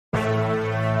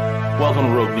Welcome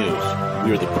to Rogue News.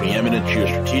 We are the preeminent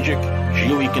geostrategic,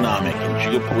 geoeconomic, and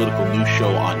geopolitical news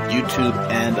show on YouTube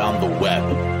and on the web.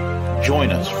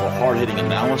 Join us for hard-hitting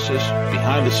analysis,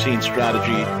 behind-the-scenes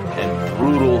strategy, and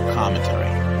brutal commentary.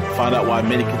 Find out why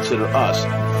many consider us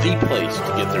the place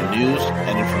to get their news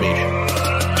and information.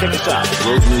 Check us out at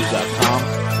roguenews.com.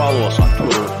 Follow us on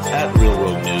Twitter at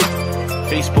RealRogueNews,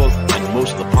 Facebook, and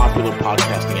most of the popular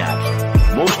podcasting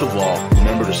apps. Most of all,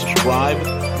 remember to subscribe,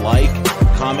 like,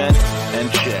 comment,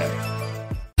 and share.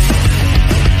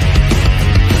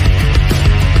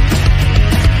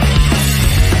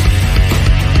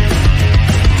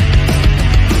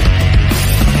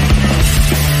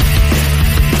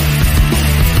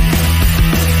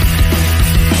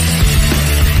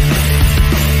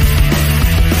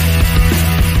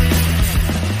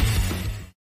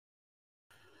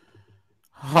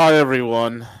 Hi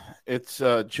everyone, it's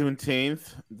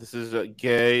Juneteenth. This is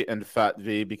Gay and Fat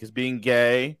V, because being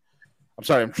gay,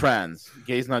 I'm trans.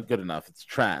 Gay's not good enough, it's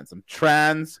trans. I'm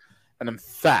trans and I'm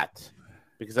fat,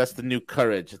 because that's the new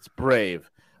courage, it's brave.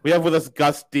 We have with us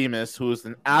Gus CJ, who is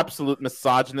an absolute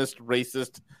misogynist,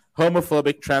 racist,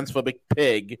 homophobic, transphobic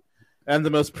pig, and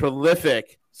the most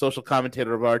prolific social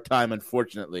commentator of our time,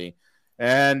 unfortunately.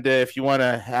 And if you want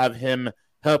to have him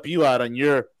help you out on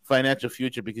your financial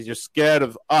future because you're scared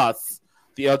of us,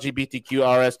 the LGBTQ,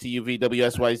 RSTUV,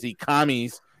 WSYZ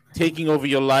commies, taking over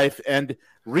your life and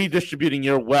redistributing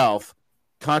your wealth,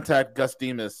 contact Gus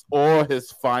CJ or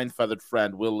his fine feathered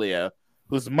friend Will Leah,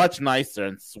 who's much nicer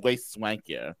and way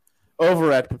swankier,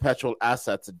 over at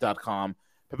perpetualassets.com.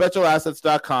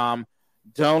 Perpetualassets.com.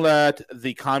 Don't let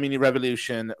the communist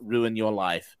revolution ruin your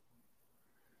life.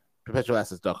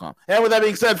 Perpetualassets.com. And with that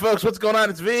being said, folks, what's going on?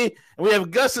 It's V, and we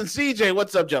have Gus and CJ.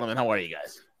 What's up, gentlemen? How are you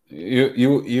guys?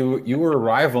 You were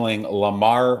rivaling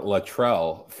Lamar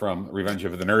Latrell from Revenge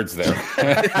of the Nerds there.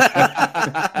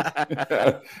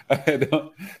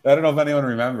 I don't know if anyone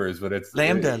remembers, but it's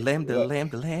Lambda.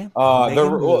 The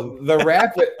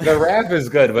rap is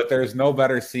good, but there's no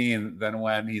better scene than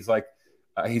when he's like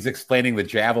he's explaining the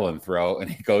javelin throw,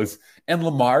 and he goes, and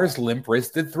Lamar's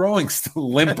limp-wristed throwing style.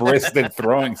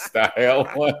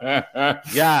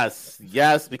 Yes,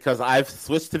 because I've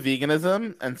switched to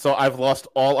veganism, and so I've lost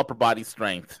all upper body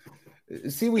strength.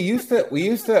 See, we used to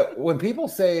when people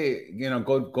say,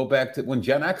 go back to when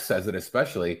Gen X says it,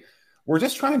 especially, we're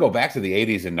just trying to go back to the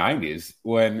 80s and 90s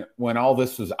when all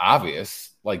this was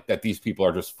obvious, like that these people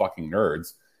are just fucking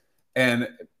nerds. And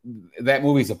that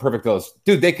movie's a perfect illustration.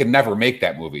 Dude, they could never make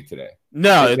that movie today.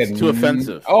 No, it's too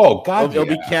offensive. Oh, God, It'll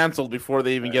be canceled before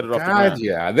they even get it off the ground.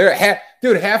 Yeah.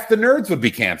 Dude, half the nerds would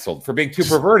be canceled for being too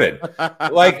perverted.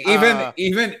 Like, even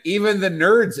the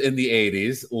nerds in the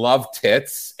 80s loved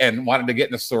tits and wanted to get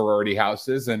into sorority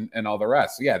houses and all the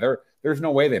rest. So, yeah, there's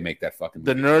no way they make that fucking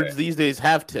movie. The nerds today these days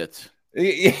have tits.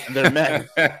 And they're men.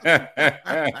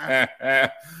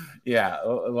 Yeah,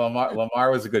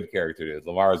 Lamar was a good character, dude.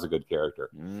 Lamar was a good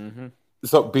character. Mm-hmm.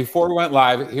 So before we went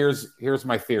live, here's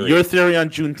my theory. Your theory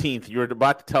on Juneteenth. You were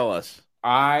about to tell us.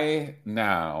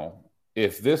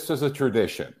 If this was a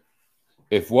tradition,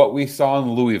 if what we saw in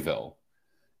Louisville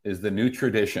is the new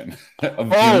tradition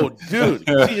of dude.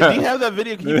 Do you have that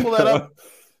video? Can you pull that up?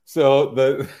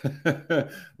 So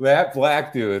that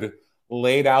black dude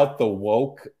laid out the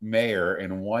woke mayor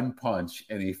in one punch,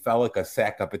 and he fell like a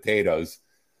sack of potatoes.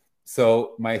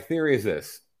 So my theory is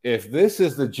this: if this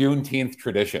is the Juneteenth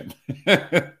tradition,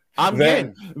 then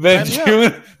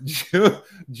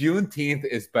Juneteenth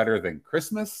is better than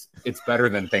Christmas. It's better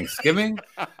than Thanksgiving.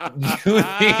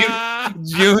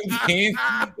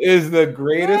 Juneteenth is the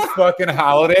greatest fucking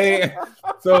holiday.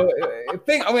 So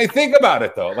think about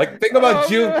it though. Like think about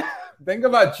June. Think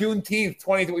about Juneteenth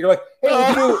 2020. You're like, hey,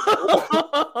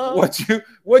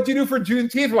 what'd you do for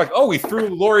Juneteenth? We're like, oh, we threw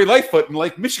Lori Lightfoot in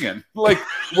Lake Michigan. Like,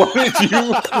 what did you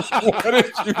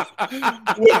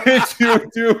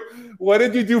do? What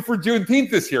did you do for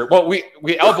Juneteenth this year? Well, we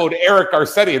elbowed Eric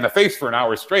Garcetti in the face for an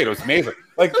hour straight. It was amazing.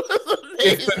 Like,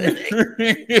 if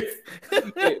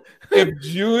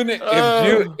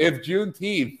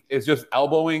Juneteenth is just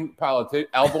elbowing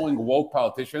woke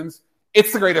politicians,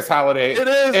 it's the greatest holiday. It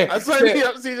is. I saw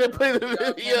CJ play the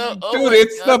video. Dude,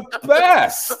 it's the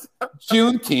best.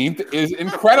 Juneteenth is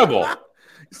incredible.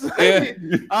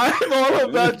 I'm all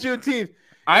about Juneteenth.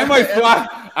 I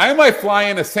might fly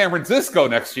into San Francisco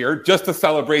next year just to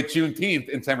celebrate Juneteenth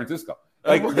in San Francisco.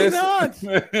 Like why not?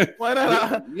 Why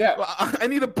not? Yeah, I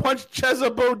need to punch Chesa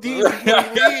Bodine.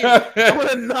 I want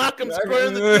to knock him square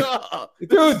in the jaw.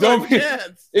 Dude, don't be.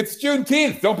 It's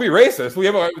Juneteenth. Don't be racist.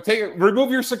 Remove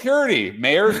your security,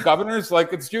 mayors, governors.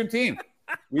 Like it's Juneteenth.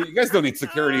 You guys don't need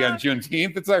security on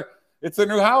Juneteenth. It's a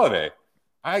new holiday.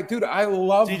 I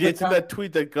love CJ, to that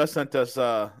tweet that Gus sent us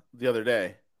the other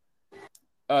day.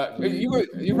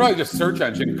 You probably just search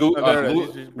engine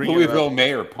Louisville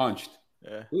mayor punched.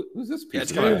 Yeah. Who's this piece? Yeah,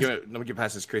 it's coming. Let me get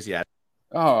past this crazy ad.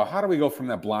 Oh, how do we go from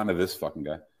that blonde to this fucking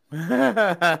guy?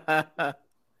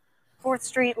 4th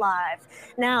Street Live.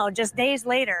 Now, just days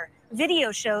later,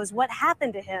 video shows what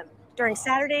happened to him during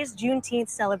Saturday's Juneteenth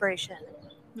celebration.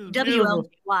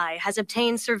 WLBY has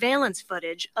obtained surveillance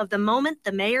footage of the moment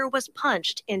the mayor was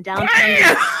punched in downtown.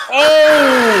 Mayor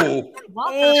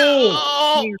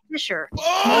Fisher.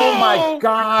 Oh my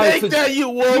God! Take that, you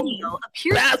woke Video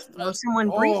appears to show someone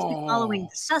briefly following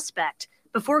the suspect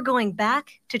before going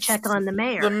back to check on the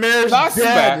mayor. The mayor's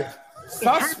dead.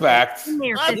 Suspect?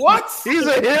 What? He's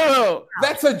a hero.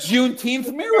 That's a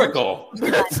Juneteenth miracle.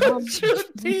 That's a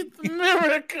Juneteenth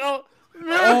miracle.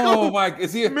 Oh my!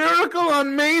 Is he a miracle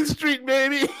on Main Street,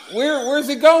 baby? Where's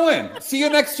he going? See you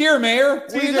next year, Mayor.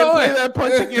 Where you going? Play that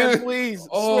punch again, please.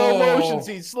 Slow motion,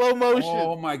 see, slow motion.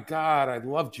 Oh my God, I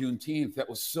love Juneteenth. That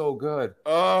was so good.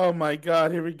 Oh my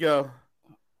God, here we go.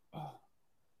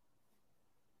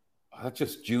 That's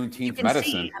just Juneteenth you can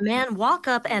medicine. See a man walk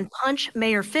up and punch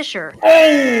Mayor Fisher.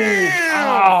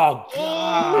 Oh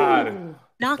God!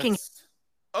 Knocking.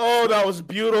 That was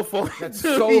beautiful. That's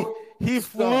Dude, he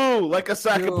flew like a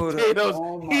sack of potatoes.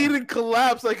 He didn't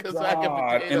collapse like a sack of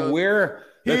potatoes. And where?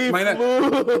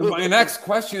 My next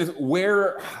question is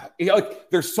where?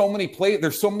 There's so many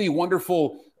There's so many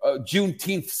wonderful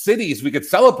Juneteenth cities we could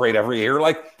celebrate every year.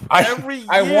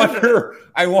 I wonder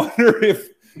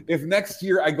if next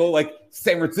year I go like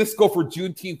San Francisco for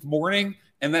Juneteenth morning,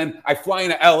 and then I fly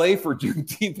into LA for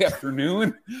Juneteenth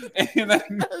afternoon, and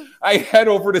then I head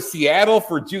over to Seattle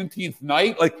for Juneteenth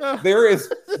night. Like there is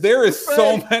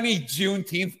so many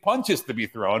Juneteenth punches to be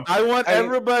thrown. I want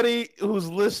everybody who's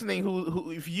listening,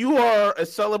 who if you are a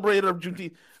celebrator of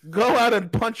Juneteenth, go out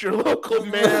and punch your local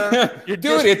mayor, your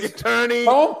district attorney,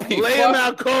 lay him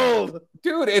out cold.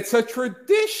 Dude, it's a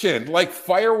tradition, like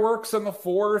fireworks on the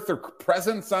 4th or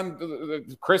presents on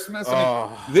Christmas.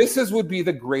 This would be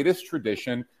the greatest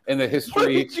tradition in the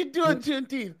history. What did you do on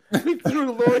Juneteenth? We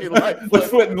threw Lori Let's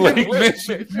put in Lake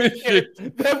Michigan.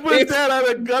 That put that on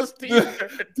a Gus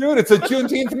t-shirt. Dude, it's a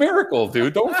Juneteenth miracle,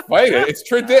 dude. Don't fight it. It's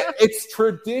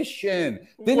tradition.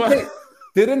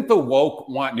 Didn't the woke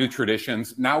want new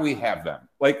traditions? Now we have them.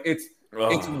 Like it's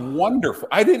wonderful.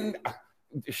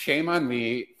 Shame on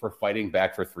me for fighting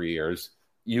back for 3 years.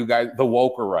 You guys, the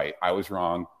woke were right. I was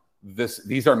wrong.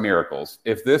 These are miracles.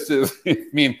 If this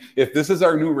is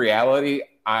our new reality,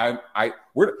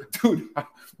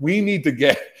 we need to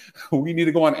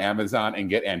go on Amazon and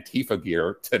get Antifa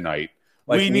gear tonight.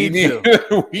 Like, we need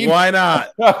to. Why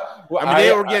not?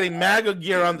 They were getting MAGA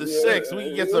gear on the 6th. We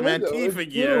can get some Antifa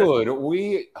gear.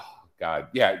 Dude, God,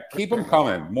 yeah, keep them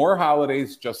coming. More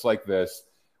holidays just like this.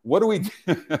 What do we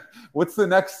do? What's the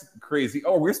next crazy?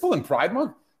 Oh, we're still in Pride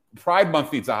Month? Pride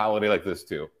Month needs a holiday like this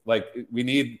too. Like we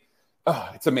need,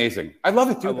 it's amazing. I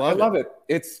love it, dude. I love it.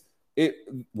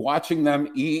 Watching them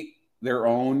eat their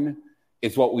own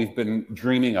is what we've been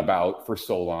dreaming about for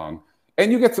so long.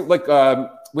 And you get to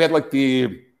we had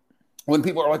when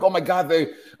people are like, oh my God,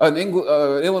 an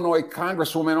Illinois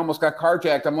congresswoman almost got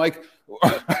carjacked. I'm like,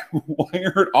 why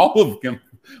aren't all of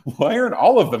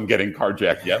them getting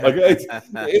carjacked yet? Like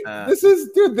this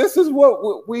is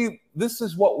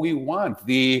what we want.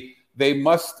 They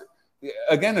must,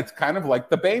 again, it's kind of like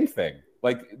the Bane thing.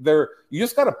 Like you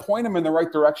just got to point them in the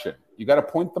right direction. You got to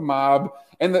point the mob.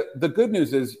 And the good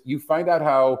news is you find out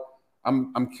how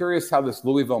I'm curious how this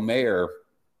Louisville mayor,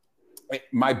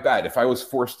 my bet, if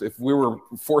we were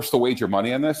forced to wager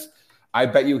money on this, I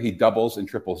bet you he doubles and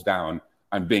triples down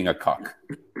on being a cuck.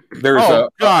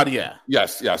 Yeah.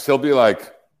 Yes. He'll be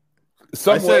like,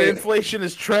 said inflation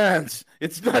is trans.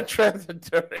 It's not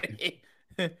transitory.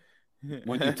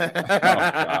 Look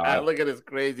at this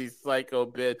crazy psycho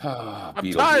bitch.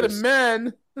 I'm tired of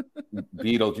men.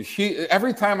 Beetlejuice.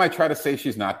 Every time I try to say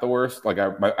she's not the worst, like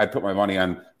I put my money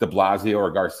on De Blasio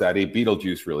or Garcetti.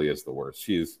 Beetlejuice really is the worst.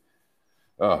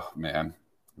 Oh man.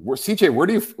 CJ, where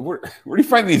do you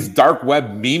find these dark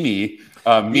web meme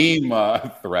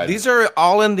threads? These are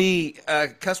all in the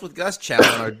Cuss with Gus channel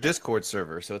on our Discord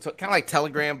server. So it's kind of like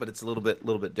Telegram, but it's a little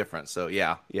bit different. So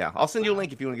yeah. I'll send you a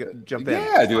link if you want to jump in.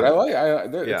 Yeah, dude.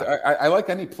 I like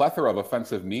any plethora of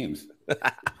offensive memes.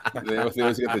 They always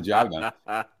get the job done.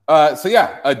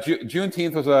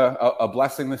 Juneteenth was a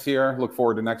blessing this year. Look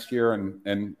forward to next year,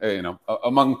 and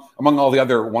among all the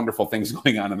other wonderful things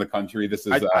going on in the country, this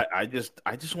is. I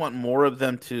just want more of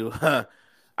them to.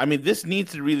 This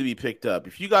needs to really be picked up.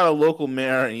 If you got a local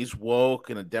mayor and he's woke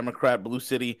and a Democrat, blue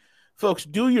city, folks,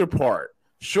 do your part.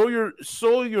 Show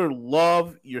your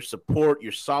love, your support,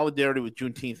 your solidarity with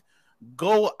Juneteenth.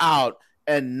 Go out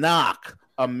and knock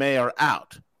a mayor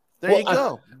out. There you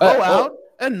go. Go out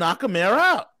and knock a mayor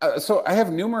out. So I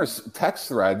have numerous text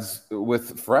threads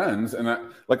with friends, and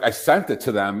I sent it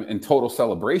to them in total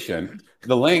celebration,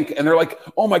 the link, and they're like,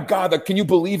 "Oh my God, can you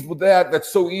believe that?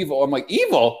 That's so evil." I'm like,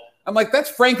 "Evil?" I'm like, "That's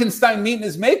Frankenstein meeting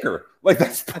his maker. Like,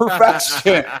 that's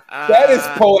perfection. That is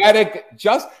poetic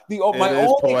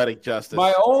poetic justice.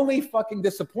 My only fucking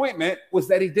disappointment was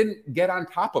that he didn't get on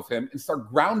top of him and start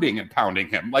grounding and pounding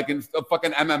him like in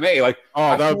fucking MMA. Like,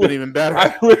 that would have been even better.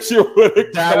 I wish you would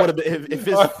have. That would have been if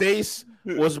his face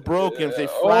was broken, if they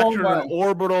fractured an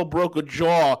orbital, broke a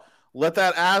jaw. Let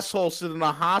that asshole sit in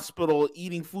a hospital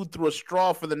eating food through a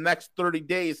straw for the next 30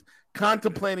 days,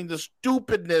 contemplating the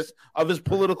stupidness of his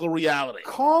political reality.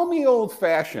 Call me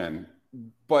old-fashioned,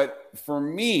 but for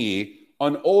me,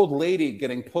 an old lady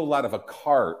getting pulled out of a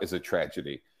car is a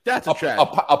tragedy. That's a tragedy.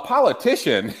 A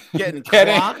politician getting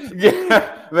clocked?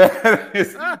 Yeah,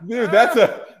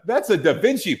 that's a Da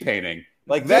Vinci painting.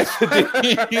 Like that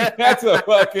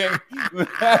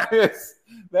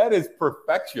is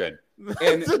perfection.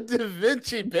 It's a Da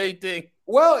Vinci painting.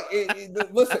 Well,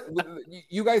 listen,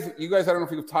 you guys. I don't know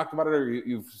if you've talked about it or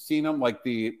you've seen them, like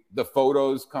the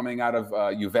photos coming out of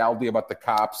Uvalde about the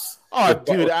cops. Oh,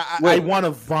 dude, I want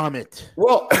to vomit.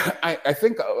 Well, I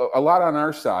think a lot on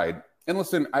our side. And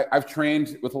listen, I've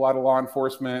trained with a lot of law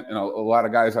enforcement and a lot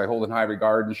of guys I hold in high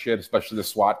regard and shit, especially the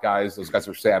SWAT guys. Those guys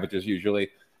are savages usually.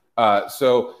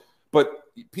 But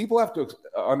people have to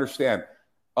understand.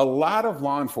 A lot of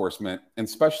law enforcement, and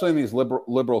especially in these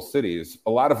liberal cities, a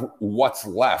lot of what's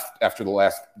left after the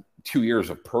last 2 years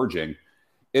of purging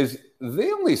is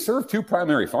they only serve two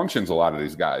primary functions, a lot of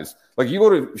these guys. Like you go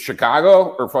to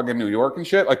Chicago or fucking New York and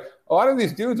shit, like a lot of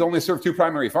these dudes only serve two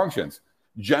primary functions.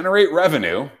 Generate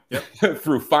revenue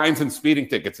through fines and speeding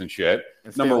tickets and shit,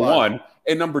 number one.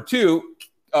 And number two,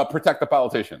 protect the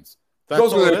politicians.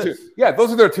 Those are their two. Yeah,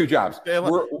 those are their two jobs.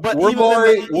 We're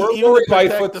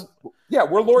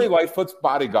Lori Lightfoot's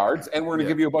bodyguards, and we're going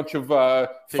to give you a bunch of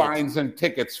fines and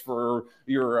tickets for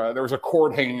your. There was a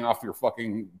cord hanging off your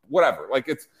fucking whatever. Like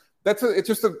it's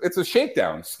a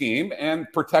shakedown scheme and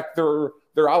protect their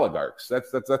oligarchs.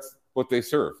 That's what they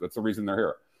serve. That's the reason they're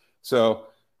here. So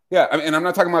yeah, I mean, and I'm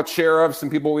not talking about sheriffs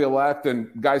and people we elect and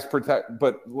guys protect,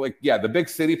 but like the big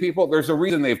city people. There's a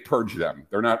reason they've purged them.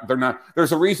 They're not.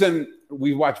 There's a reason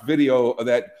we watched video of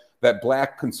that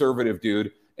black conservative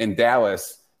dude in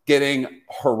Dallas getting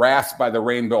harassed by the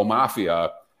Rainbow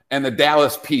Mafia, and the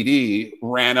Dallas PD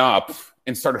ran up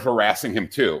and started harassing him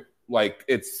too. Like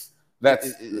it's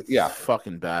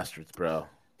fucking bastards, bro.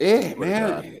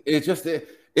 Man, it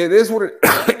is what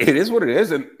it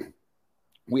is, and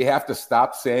we have to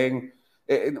stop saying,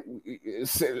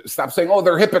 oh,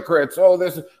 they're hypocrites. Oh,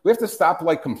 we have to stop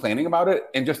like complaining about it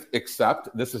and just accept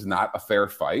this is not a fair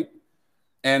fight.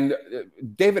 And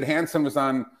David Hansen was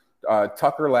on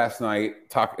Tucker last night,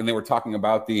 and they were talking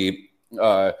about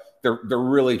they're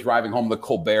really driving home the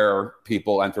Colbert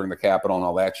people entering the Capitol and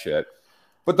all that shit.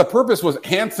 But the purpose was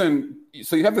Hansen.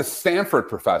 So you have this Stanford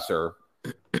professor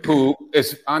who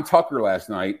is on Tucker last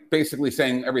night, basically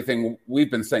saying everything we've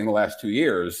been saying the last 2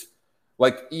 years.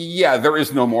 Like, there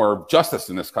is no more justice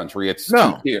in this country. It's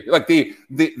like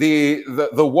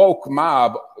the woke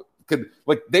mob.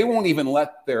 They won't even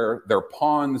let their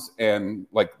pawns and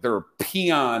like their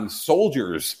peon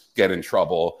soldiers get in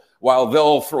trouble while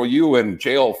they'll throw you in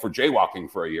jail for jaywalking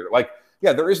for a year. Like,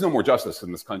 there is no more justice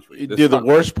in this country. The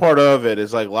worst part of it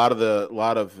is like a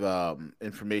lot of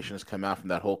information has come out from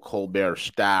that whole Colbert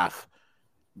staff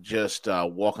just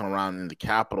walking around in the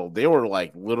Capitol. They were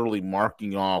like literally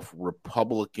marking off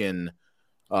Republican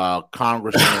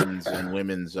congressmen's and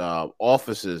women's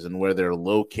offices and where they're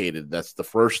located. That's the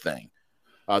first thing.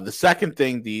 The second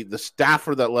thing, the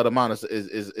staffer that let him on is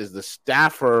the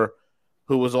staffer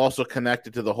who was also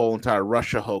connected to the whole entire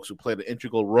Russia hoax, who played an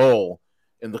integral role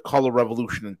in the color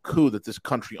revolution and coup that this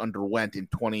country underwent in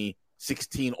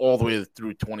 2016 all the way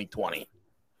through 2020.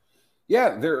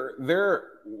 Yeah,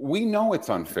 we know it's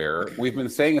unfair. We've been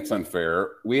saying it's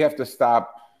unfair. We have to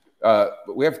stop.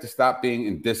 We have to stop being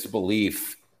in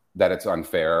disbelief that it's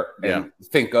unfair and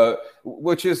think,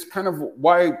 which is kind of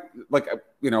why,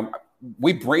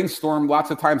 we brainstorm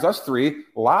lots of times, us three,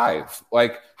 live.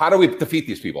 Like, how do we defeat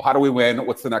these people? How do we win?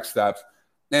 What's the next steps?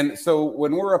 And so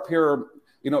when we're up here,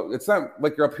 it's not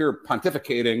like you're up here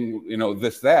pontificating,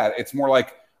 this, that. It's more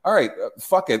like, all right,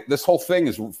 fuck it. This whole thing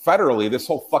is federally, this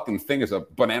whole fucking thing is a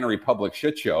Banana Republic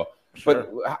shit show. Sure.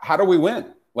 But how do we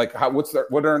win? Like, what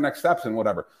are our next steps and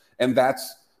whatever? And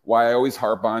that's why I always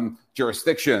harp on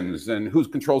jurisdictions and who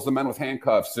controls the men with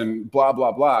handcuffs and blah,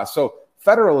 blah, blah. So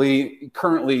federally,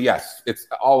 currently, yes, it's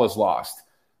all is lost.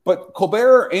 But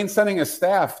Colbert ain't sending his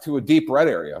staff to a deep red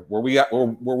area where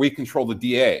we control the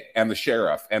DA and the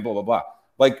sheriff and blah, blah, blah.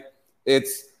 Like,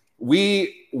 it's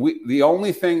the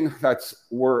only thing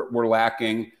we're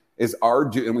lacking is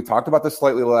and we talked about this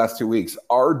slightly the last 2 weeks,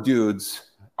 our dudes,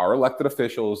 our elected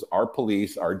officials, our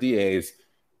police, our DAs,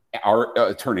 our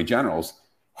attorney generals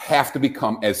have to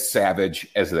become as savage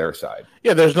as their side.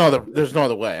 Yeah, there's no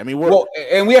other way. I mean,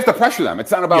 and we have to pressure them. It's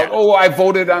not about, I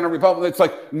voted on a Republican. It's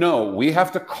like, no, we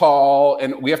have to call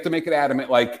and we have to make it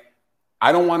adamant. Like,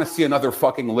 I don't want to see another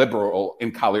fucking liberal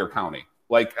in Collier County.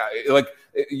 Like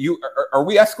are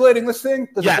we escalating this thing?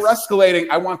 Because if we're escalating,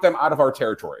 I want them out of our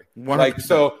territory. 100%. Like,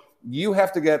 so you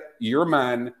have to get your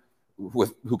men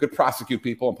who could prosecute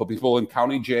people and put people in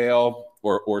county jail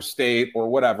or state or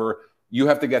whatever. You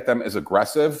have to get them as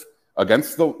aggressive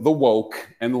against the woke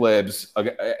and libs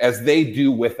as they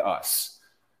do with us.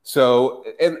 So,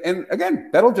 and again,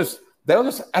 that'll just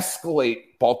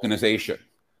escalate balkanization.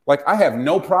 Like, I have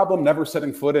no problem never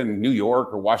setting foot in New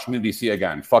York or Washington, D.C.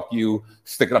 again. Fuck you,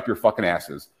 stick it up your fucking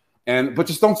asses. But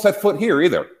just don't set foot here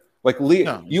either. Like,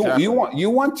 you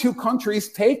want two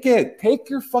countries, take it. Take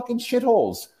your fucking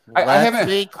shitholes. I haven't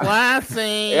be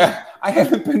classy. Yeah, I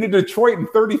haven't been to Detroit in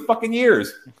 30 fucking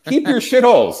years. Keep your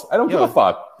shitholes. I don't give a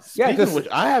fuck. Speaking of which,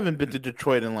 I haven't been to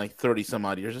Detroit in like 30 some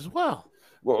odd years as well.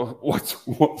 Well,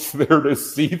 what's there to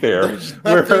see there? There's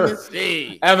nothing to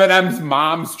see. Eminem's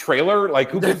mom's trailer?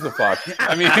 Like, who gives a fuck?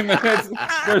 I mean,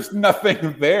 there's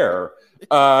nothing there.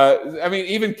 I mean,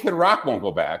 even Kid Rock won't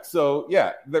go back. So,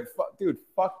 yeah, dude,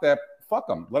 fuck that. Fuck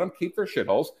them. Let them keep their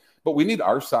shitholes. But we need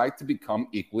our side to become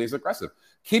equally as aggressive.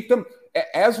 Keep them,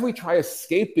 as we try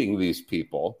escaping these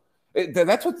people,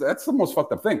 that's the most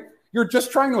fucked up thing. You're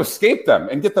just trying to escape them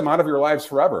and get them out of your lives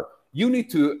forever. You need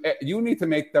to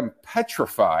make them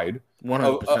petrified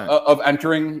 100%. Of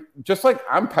entering, just like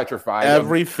I'm petrified.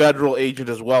 Every federal agent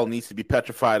as well needs to be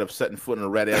petrified of setting foot in a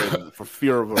red area for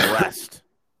fear of arrest.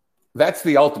 That's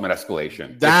the ultimate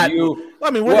escalation.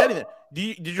 We're heading there.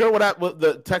 Did you hear what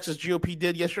the Texas GOP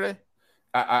did yesterday?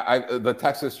 The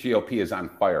Texas GOP is on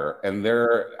fire, and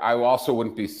I also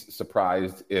wouldn't be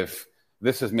surprised if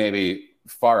this is maybe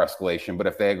far escalation, but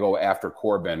if they go after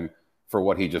Corbyn for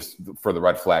what for the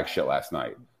red flag shit last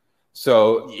night.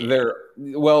 So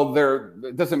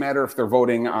it doesn't matter if they're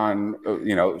voting on,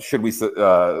 should we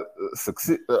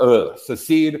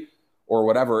secede or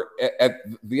whatever.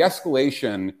 The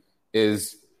escalation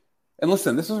is, and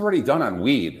listen, this is already done on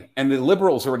weed, and the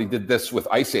liberals already did this with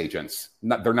ICE agents.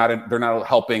 They're not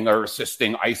helping or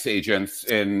assisting ICE agents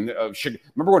in.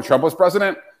 Remember when Trump was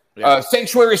president? Yeah.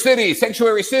 Sanctuary city,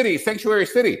 sanctuary city, sanctuary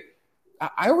city.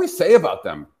 I always say about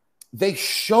them, they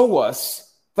show us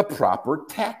the proper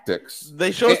tactics.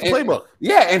 They show us the playbook.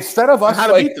 Yeah, instead of us how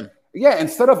to beat them. Yeah,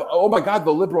 instead of, oh my God,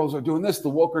 the liberals are doing this, the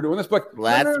woke are doing this, but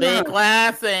let's be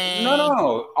classy.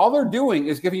 No. All they're doing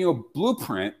is giving you a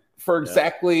blueprint for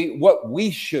exactly what we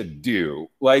should do.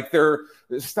 Like,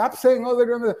 stop saying, oh, they're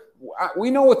doing this. We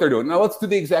know what they're doing. Now let's do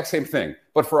the exact same thing,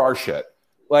 but for our shit.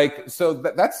 Like, so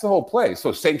that's the whole play.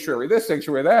 So sanctuary this,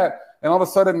 sanctuary that, and all of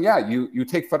a sudden, you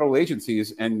take federal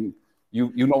agencies and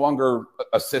you no longer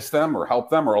assist them or help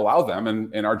them or allow them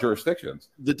in our jurisdictions.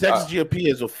 The Texas GOP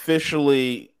has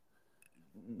officially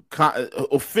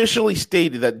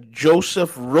stated that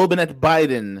Joseph Robinette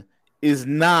Biden is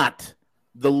not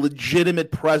the legitimate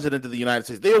president of the United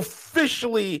States. They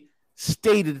officially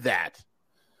stated that.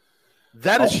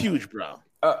 That is huge, bro.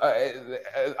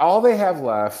 All they have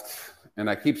left, and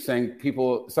I keep saying,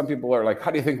 some people are like,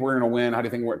 how do you think we're going to win? How do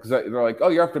you think because they're like, oh,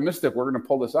 you're optimistic, we're going to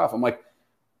pull this off. I'm like,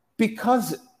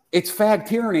 because it's fag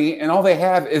tyranny, and all they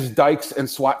have is dykes and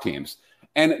SWAT teams,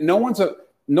 and no one's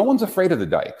afraid of the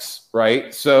dykes,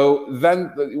 right? So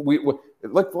then we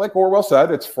like Orwell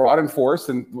said, it's fraud and force,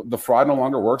 and the fraud no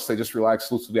longer works. They just rely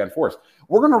exclusively on force.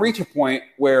 We're going to reach a point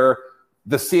where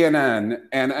the CNN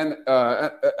and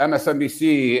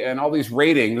MSNBC and all these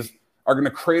ratings are going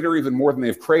to crater even more than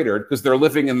they've cratered because they're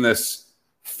living in this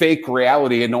fake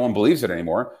reality and no one believes it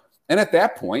anymore. And at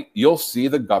that point, you'll see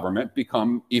the government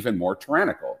become even more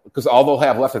tyrannical because all they'll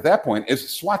have left at that point is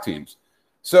SWAT teams.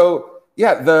 So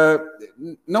no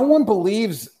one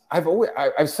believes.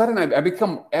 I've said, and I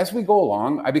become, as we go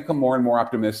along, I become more and more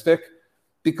optimistic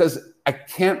because I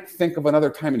can't think of another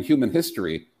time in human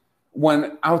history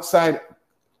when outside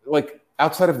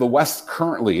of the West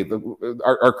currently,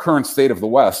 our current state of the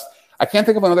West, I can't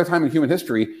think of another time in human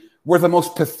history where the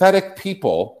most pathetic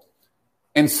people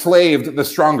enslaved the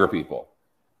stronger people.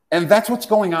 And that's what's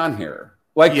going on here.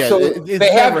 Like, yeah, so it's they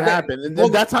never have happened, and well,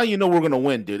 that's how you know we're gonna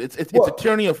win, dude. It's a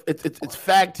tyranny of it's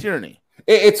fag tyranny.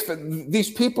 It's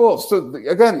these people. So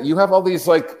again, you have all these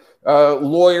like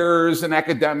lawyers and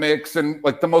academics and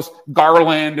like the most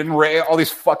Garland and Ray, all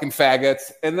these fucking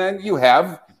faggots, and then you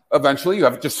have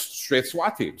just straight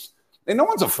SWAT teams. And no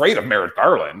one's afraid of Merrick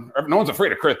Garland. No one's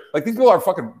afraid of Chris. Like, these people are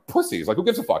fucking pussies. Like, who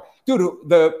gives a fuck, dude?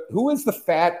 Who is the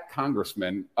fat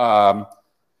congressman? God,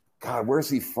 where's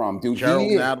he from, dude? Gerald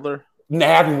Nadler.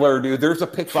 Nadler, dude. There's a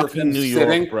picture of him New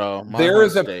sitting. York, bro. There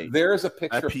is a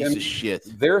picture of him. Of shit.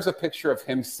 There's a picture of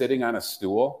him sitting on a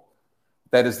stool.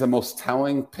 That is the most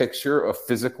telling picture of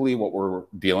physically what we're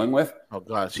dealing with. Oh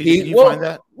gosh, can you find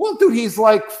that? Well, dude, he's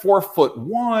like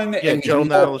 4'1". Yeah, and Gerald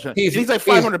Nadler. He's like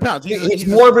 500 pounds. He's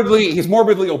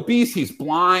morbidly obese. He's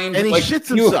blind, and he like, shits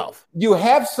himself. You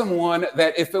have someone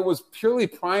that if it was purely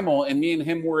primal, and me and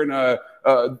him were in a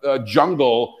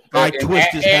jungle, I twist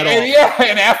his head off. Yeah,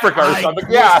 in Africa or something.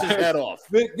 Twist his head off.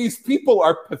 These people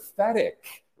are pathetic,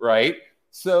 right?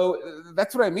 So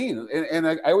that's what I mean, and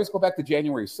I always go back to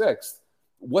January 6th.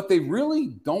 What they really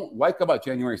don't like about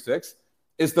January 6th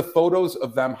is the photos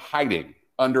of them hiding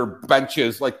under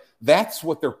benches. Like, that's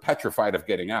what they're petrified of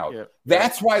getting out. Yeah.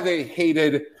 That's why they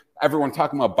hated everyone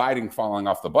talking about Biden falling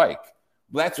off the bike.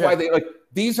 That's why they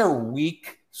these are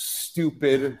weak,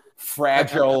 stupid,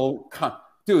 fragile.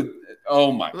 Dude,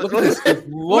 oh my! Look at this.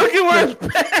 Look at where his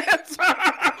pants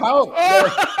are.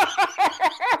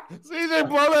 See, they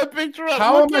blow that picture up.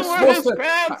 How am I supposed to?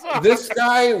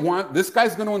 This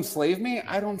guy's going to enslave me?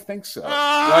 I don't think so.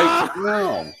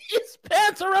 No. His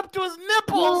pants are up to his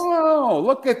nipples. No,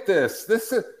 look at this.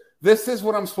 This is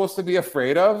what I'm supposed to be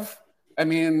afraid of. I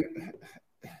mean,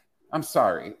 I'm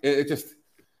sorry. It just.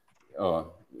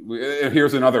 Oh,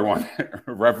 here's another one.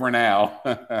 Reverend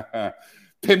Al.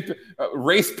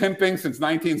 Race pimping since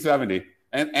 1970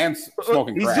 and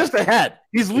smoking crack. He's just a head.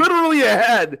 He's literally a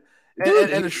head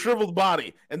and a shriveled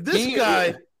body. And this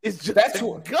guy is just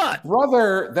a gut.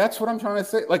 Brother, that's what I'm trying to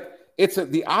say. Like,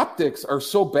 the optics are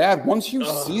so bad once you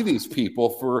see these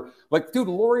people dude,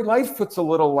 Lori Lightfoot's a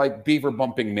little like beaver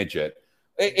bumping midget.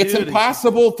 It's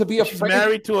impossible to be afraid. She's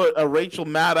married to a Rachel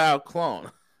Maddow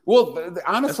clone. Well,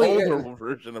 honestly,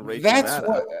 version of Rachel that's Maddow.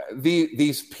 What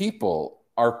these people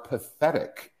are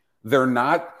pathetic. They're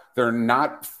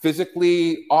not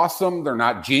physically awesome. They're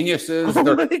not geniuses. Oh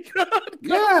my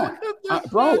God!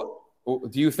 Bro,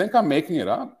 do you think I'm making it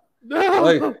up? No.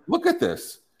 Like, look at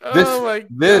this.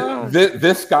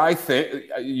 This guy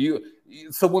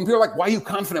So when people are like, "Why are you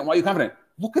confident? Why are you confident?"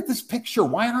 Look at this picture.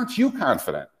 Why aren't you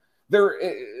confident?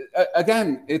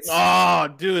 Again, it's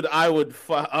dude, I would.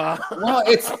 Well,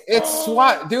 it's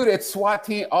SWAT, dude. It's SWAT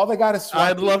team. All they got is SWAT.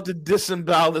 I'd love to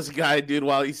disembowel this guy, dude,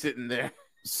 while he's sitting there.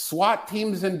 SWAT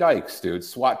teams and dikes, dude.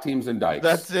 SWAT teams and dikes.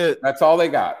 That's it. That's all they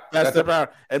got. That's their power.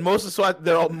 And most of SWAT,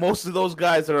 most of those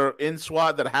guys that are in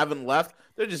SWAT that haven't left,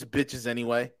 they're just bitches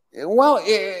anyway. Well,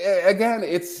 again,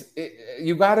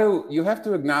 you have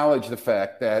to acknowledge the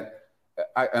fact that.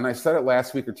 I said it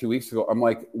last week or 2 weeks ago. I'm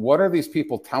like, what are these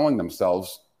people telling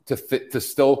themselves to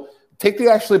still take the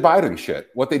Ashley Biden shit?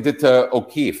 What they did to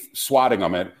O'Keefe, swatting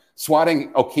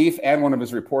O'Keefe and one of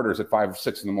his reporters at 5 or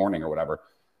 6 in the morning or whatever.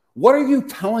 What are you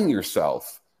telling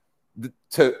yourself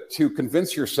to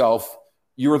convince yourself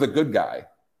you're the good guy?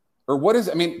 Or what is?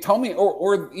 I mean, tell me.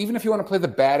 Or even if you want to play the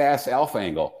badass alpha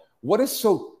angle, what is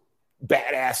so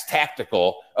badass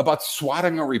tactical about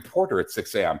swatting a reporter at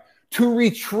 6 a.m.? To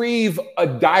retrieve a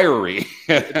diary.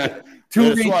 To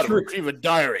retrieve a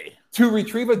diary. To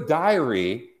retrieve a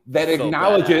diary that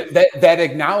acknowledges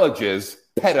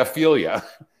pedophilia.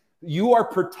 You are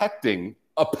protecting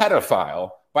a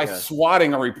pedophile by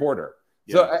swatting a reporter.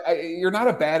 Yeah. So you're not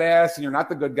a badass and you're not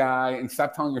the good guy, and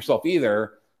stop telling yourself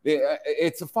either.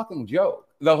 It's a fucking joke.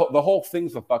 The whole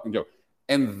thing's a fucking joke.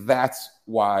 And that's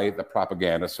why the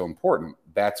propaganda is so important.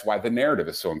 That's why the narrative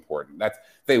is so important.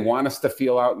 They want us to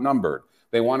feel outnumbered.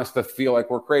 They want us to feel like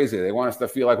we're crazy. They want us to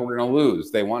feel like we're going to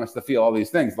lose. They want us to feel all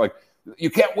these things. Like, you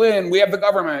can't win. We have the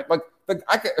government. Like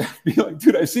I could be like,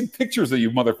 dude, I've seen pictures of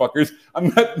you motherfuckers.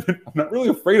 I'm not really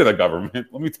afraid of the government.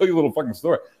 Let me tell you a little fucking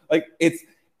story. Like,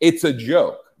 it's a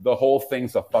joke. The whole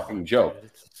thing's a fucking joke.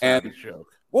 It's a joke.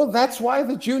 Well, that's why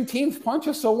the Juneteenth punch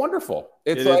is so wonderful.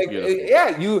 It's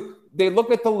they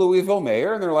look at the Louisville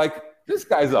mayor and they're like, this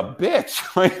guy's a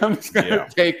bitch. Like, I'm just going to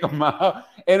take him out.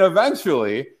 And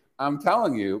eventually, I'm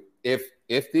telling you, if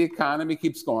the economy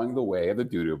keeps going the way of the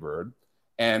doo-doo bird,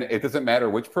 and it doesn't matter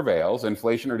which prevails,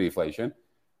 inflation or deflation,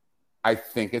 I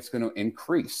think it's going to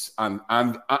increase. And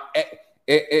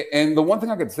the one thing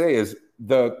I could say is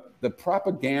the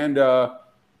propaganda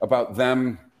about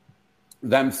them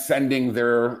them sending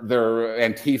their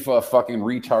Antifa fucking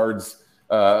retards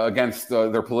against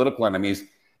their political enemies.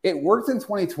 It worked in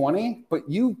 2020, but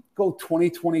you go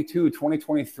 2022,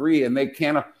 2023, and they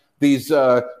can't. These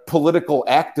political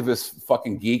activist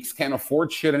fucking geeks can't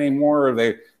afford shit anymore.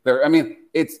 I mean,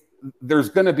 there's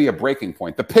going to be a breaking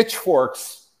point. The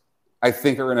pitchforks, I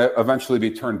think, are going to eventually be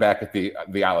turned back at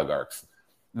the oligarchs.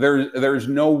 There's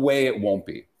no way it won't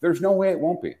be. There's no way it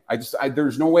won't be.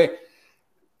 There's no way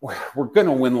we're going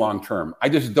to win long term. I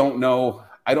just don't know.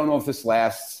 I don't know if this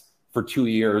lasts for 2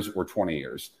 years or 20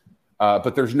 years.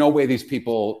 But there's no way these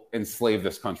people enslave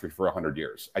this country for 100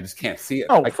 years. I just can't see it.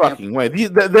 Oh, fucking way!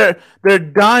 They're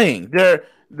dying.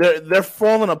 They're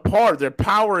falling apart. Their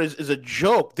power is a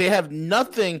joke. They have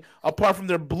nothing apart from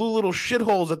their blue little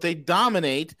shitholes that they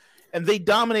dominate, and they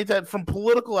dominate that from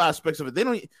political aspects of it. They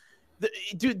don't,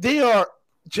 dude. They are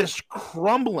just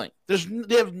crumbling.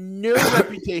 They have no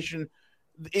reputation.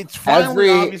 It's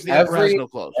finally obvious they have no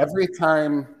clothes.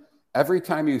 Every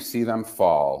time you see them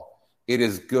fall. It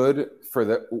is good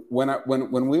for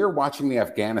when we were watching the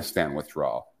Afghanistan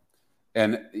withdrawal,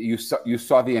 and you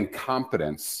saw the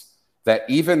incompetence that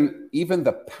even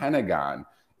the Pentagon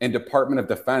and Department of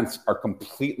Defense are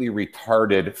completely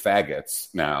retarded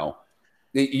faggots now.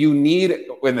 You need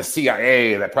in the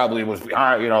CIA that probably was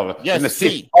behind, yes,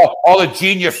 all the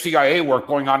genius CIA work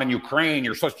going on in Ukraine.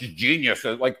 You're such a genius,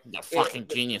 like the fucking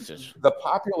geniuses. The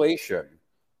population,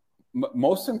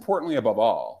 most importantly above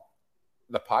all.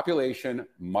 The population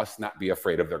must not be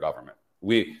afraid of their government.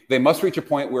 They must reach a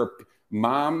point where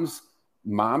moms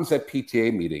at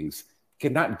PTA meetings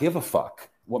cannot give a fuck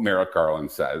what Merrick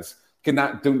Garland says.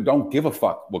 Don't give a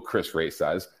fuck what Chris Wray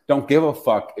says. Don't give a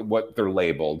fuck what they're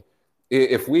labeled.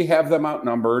 If we have them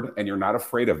outnumbered and you're not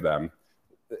afraid of them,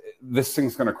 this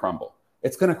thing's going to crumble.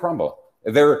 It's going to crumble.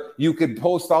 You could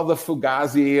post all the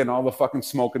Fugazi and all the fucking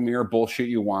smoke and mirror bullshit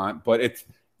you want, but it's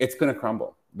going to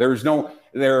crumble. There's no,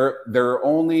 their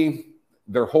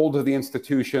hold of the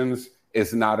institutions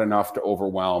is not enough to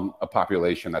overwhelm a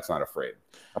population that's not afraid.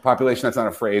 A population that's not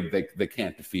afraid, they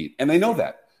can't defeat, and they know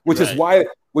that. Which is why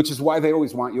they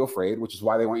always want you afraid. Which is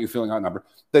why they want you feeling outnumbered.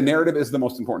 The narrative is the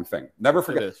most important thing. Never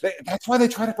forget. That's why they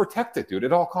try to protect it, dude.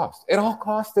 At all costs. At all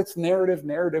costs, it's narrative.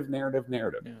 Yeah,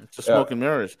 it's the smoke and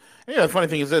mirrors. Yeah, the funny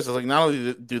thing is this: is like not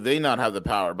only do they not have the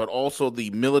power, but also the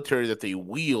military that they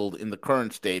wield in the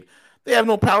current state. They have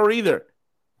no power either.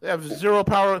 They have zero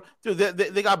power. Dude,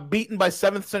 they got beaten by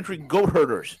 7th century goat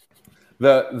herders.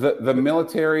 The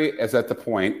military is at the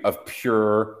point of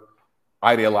pure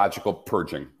ideological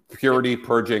purging,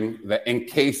 purging. That in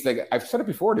case I've said it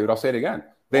before, dude. I'll say it again.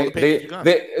 They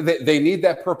need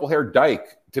that purple hair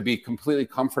dyke to be completely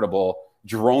comfortable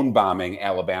drone bombing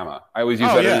Alabama. I always use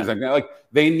that as an example. Like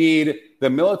they need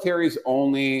the military's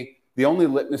only. The only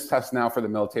litmus test now for the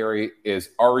military is,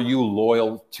 are you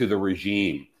loyal to the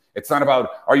regime? It's not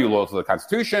about, are you loyal to the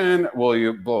Constitution? Will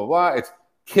you blah, blah, blah. It's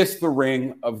kiss the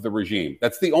ring of the regime.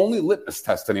 That's the only litmus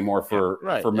test anymore for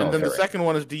military. And then the second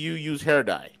one is, do you use hair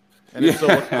dye? And if so,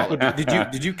 what color?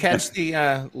 Did you catch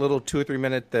the little 2 or 3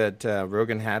 minute that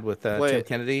Rogan had with Tim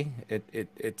Kennedy?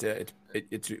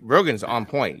 It's Rogan's on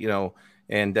point,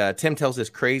 And Tim tells this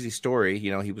crazy story.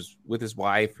 He was with his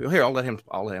wife. Here, I'll let him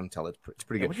tell it. It's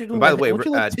pretty good. And by the way,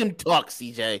 let Tim talk,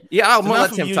 CJ. Yeah, I'll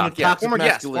let Tim talk. Yeah, former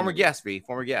guest. Former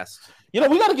guest. We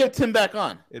got to get Tim back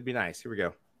on. It'd be nice. Here we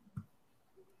go.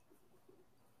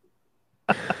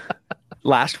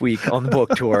 Last week on the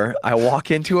book tour, I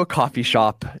walk into a coffee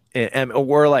shop, and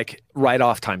we're like right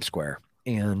off Times Square.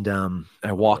 And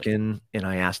I walk in and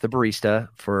I ask the barista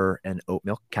for an oat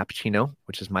milk cappuccino,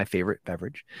 which is my favorite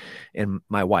beverage. And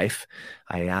my wife,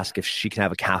 I ask if she can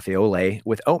have a cafe au lait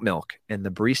with oat milk. And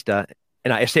the barista,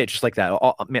 and I say it just like that,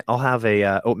 I'll have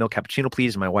a oat milk cappuccino,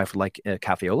 please. And my wife would like a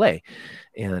cafe au lait.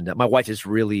 And my wife is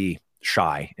really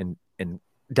shy and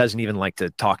doesn't even like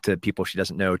to talk to people she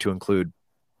doesn't know, to include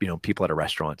people at a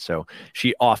restaurant. So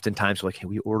she oftentimes like, "Hey,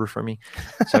 will you order for me?"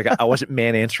 So I wasn't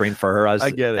man answering for her. I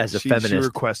get it. As a feminist. She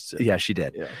requests it. Yeah, she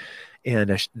did. Yeah.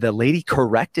 And the lady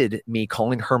corrected me,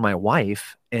 calling her my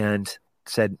wife, and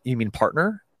said, "You mean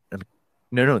partner?" And,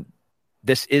 no,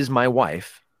 this is my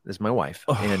wife. This is my wife.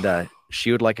 Oh. And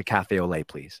she would like a cafe au lait,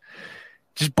 please.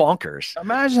 Just bonkers.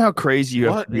 Imagine how crazy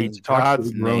you have to be to talk to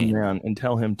a grown man and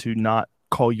tell him to not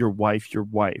call your wife,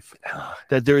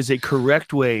 that there is a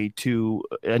correct way to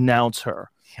announce her.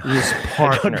 This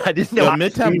partner. I didn't know.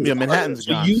 Manhattan's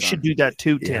so you should do that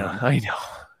too, Tim. Yeah, I know.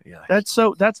 Yeah.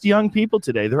 That's young people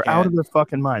today. They're out of their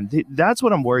fucking mind. That's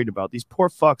what I'm worried about. These poor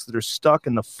fucks that are stuck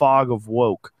in the fog of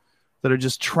woke, that are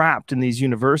just trapped in these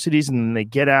universities, and then they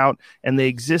get out and they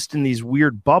exist in these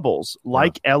weird bubbles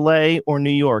like LA or New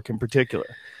York in particular.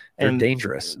 They're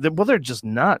dangerous. They're just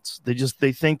nuts.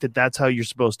 They think that that's how you're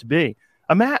supposed to be.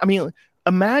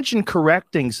 Imagine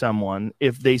correcting someone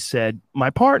if they said my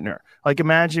partner. Like,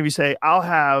 imagine if you say, I'll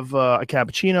have a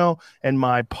cappuccino and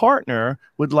my partner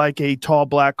would like a tall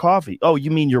black coffee. Oh,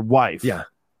 you mean your wife? Yeah.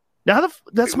 Now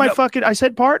that's my fucking. I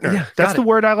said partner. Yeah, that's the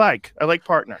word I like. I like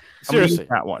partner. Seriously,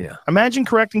 that one. Yeah. Imagine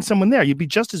correcting someone there. You'd be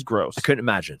just as gross. I couldn't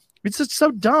imagine. It's just so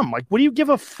dumb. Like, what do you give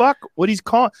a fuck what he's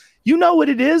calling? You know what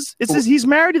it is? It says he's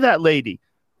married to that lady.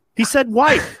 He said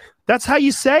wife. That's how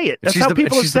you say it. That's how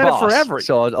people have said it forever.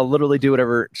 So I'll literally do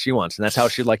whatever she wants, and that's how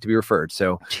she'd like to be referred.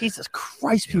 So Jesus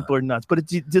Christ, people are nuts. But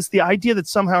it's just the idea that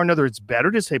somehow or another it's better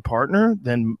to say partner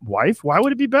than wife. Why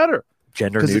would it be better?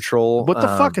 Gender neutral. What the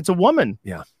fuck? It's a woman.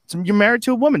 Yeah. You're married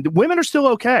to a woman. Women are still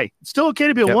okay. It's still okay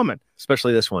to be a woman.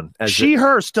 Especially this one.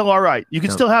 Her, still all right. You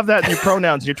can still have that in your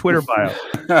pronouns in your Twitter bio.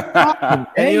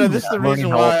 And this is the reason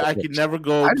why I could never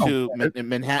go to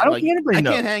Manhattan. I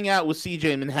can't hang out with CJ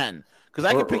in Manhattan because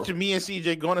I can picture me and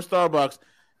CJ going to Starbucks,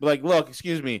 be like, look,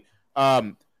 excuse me,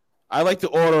 I like to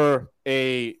order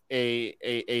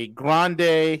a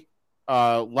grande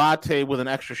latte with an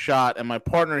extra shot, and my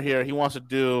partner here, he wants to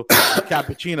do a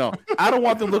cappuccino. I don't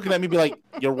want them looking at me be like,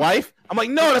 your wife? I'm like,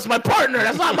 no, that's my partner.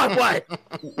 That's not my wife.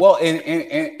 Well,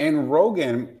 and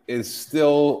Rogan is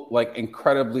still like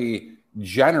incredibly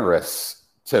generous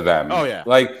to them. Oh yeah,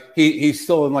 like he's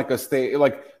still in like a state.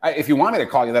 Like if you wanted to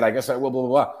call you that, I guess I will. Blah blah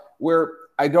blah. Where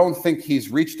I don't think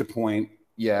he's reached a point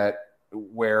yet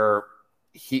where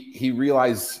he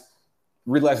realizes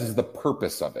the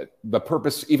purpose of it. The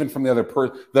purpose, even from the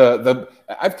other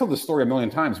I've told the story a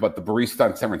million times about the barista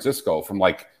in San Francisco from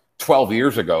like 12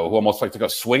 years ago who almost like to go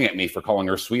swing at me for calling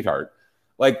her sweetheart.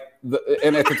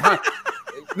 And at the time,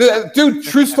 dude,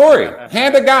 true story.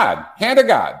 Hand of God.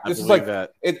 This is like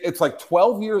it's like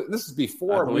 12 years. This is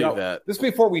before this is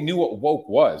before we knew what woke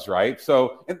was, right?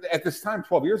 So at this time,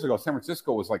 12 years ago, San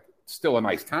Francisco was like still a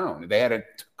nice town. They hadn't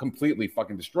completely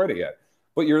fucking destroyed it yet.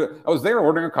 But I was there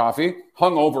ordering a coffee,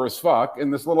 hungover as fuck,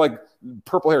 and this little like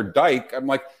purple-haired dyke. I'm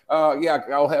like, yeah,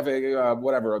 I'll have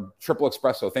a triple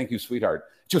espresso. Thank you, sweetheart.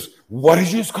 Just what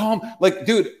did you just call him? Like,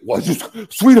 dude, what just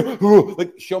sweetheart?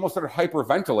 Like, she almost started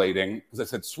hyperventilating because I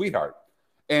said sweetheart,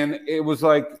 and it was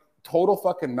like total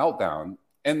fucking meltdown.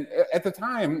 And at the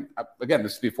time, again,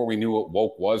 this is before we knew what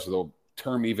woke was, the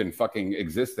term even fucking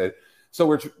existed.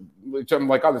 So I'm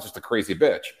like, oh, that's just a crazy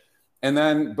bitch. And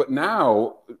then, but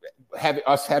now,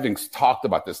 having talked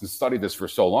about this and studied this for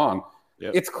so long,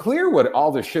 it's clear what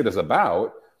all this shit is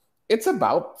about. It's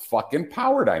about fucking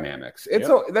power dynamics.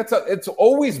 It's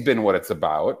always been what it's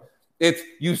about.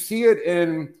 You see it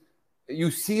in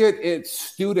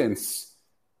students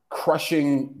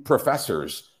crushing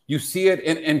professors. You see it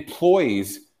in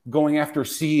employees going after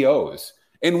CEOs.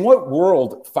 In what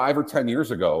world 5 or 10 years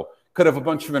ago could have a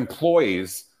bunch of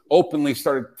employees openly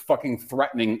started fucking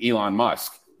threatening Elon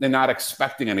Musk and not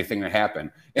expecting anything to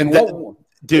happen? And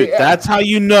that's how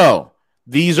you know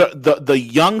these are the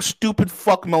young stupid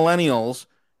fuck millennials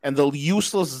and the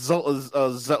useless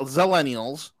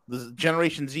zillennials, the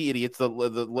Generation Z idiots,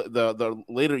 the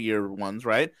later year ones,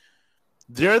 right?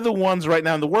 They're the ones right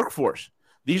now in the workforce.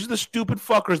 These are the stupid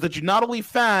fuckers that you not only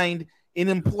find in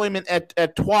employment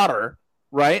at Twitter,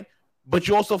 right? But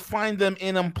you also find them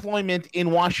in employment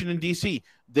in Washington, D.C.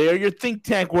 They're your think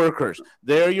tank workers.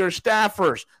 They're your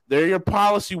staffers. They're your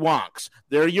policy wonks.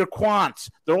 They're your quants.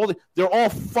 They're all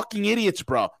fucking idiots,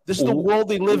 bro. This is the world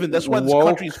they live in. That's why this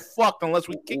country is fucked unless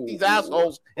we kick these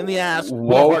assholes in the ass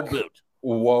with a hard boot.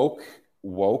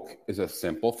 Woke is a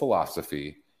simple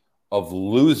philosophy of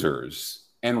losers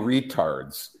and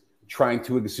retards trying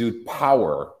to exude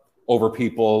power over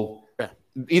people,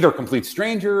 either complete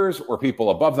strangers or people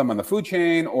above them on the food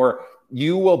chain, or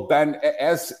you will bend,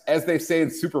 as they say in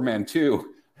Superman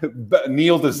 2,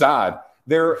 Neil Dazad.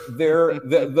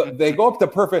 They go up to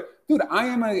perfect. Dude, I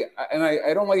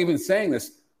don't like even saying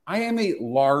this. I am a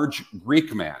large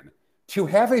Greek man. To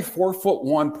have a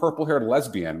 4'1" purple-haired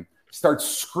lesbian start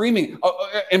screaming,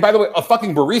 and by the way, a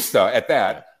fucking barista at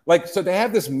that. Like, so to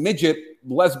have this midget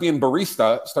lesbian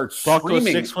barista start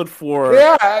screaming. 6'4".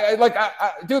 Yeah,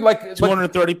 dude, like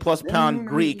 230+ pound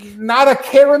Greek. Not a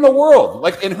care in the world.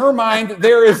 Like in her mind,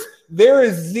 there is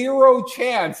zero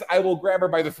chance I will grab her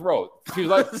by the throat. She's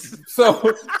like,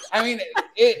 so I mean,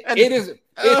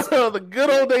 it's the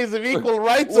good old days of equal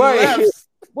rights and lefts.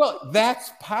 Well,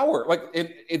 that's power. Like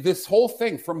this whole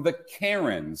thing, from the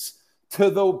Karens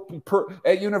to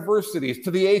at universities to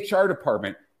the HR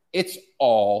department. It's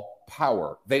all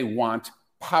power. They want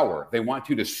power. They want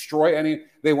to destroy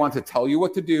they want to tell you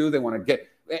what to do. They want to get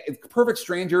perfect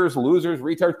strangers, losers,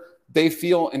 retards. They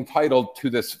feel entitled to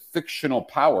this fictional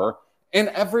power. and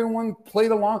everyone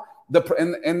played along.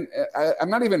 I'm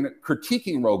not even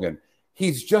critiquing Rogan.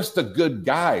 He's just a good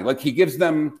guy. Like he gives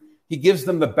them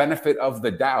the benefit of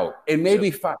the doubt. And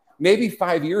maybe 5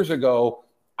 years ago,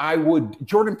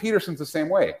 Jordan Peterson's the same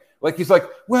way. Like he's like,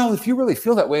 well, if you really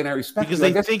feel that way, and I respect because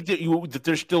you, they think that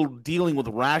they're still dealing with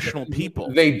rational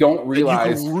people. They don't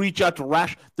realize you can reach out to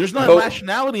There's not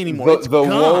rationality anymore. It's the gone.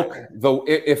 woke,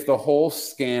 if the whole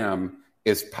scam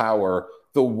is power,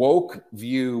 the woke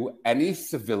view any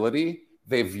civility,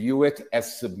 they view it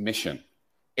as submission.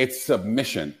 It's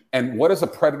submission. And what does a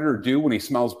predator do when he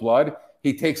smells blood?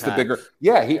 He takes the bigger.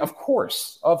 Yeah, of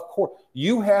course.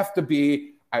 You have to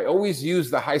be. I always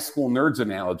use the high school nerds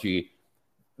analogy.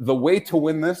 The way to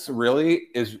win this really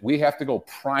is we have to go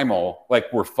primal,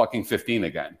 like we're fucking 15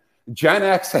 again. Gen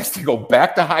X has to go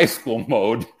back to high school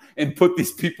mode and put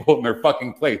these people in their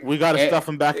fucking place. We got to stuff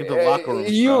them back into the locker room.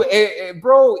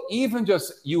 Bro, even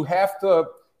just you have to.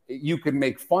 You can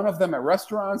make fun of them at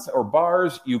restaurants or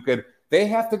bars. They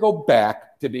have to go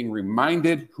back to being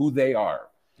reminded who they are.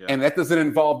 Yeah. And that doesn't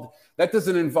involve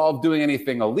doing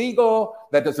anything illegal.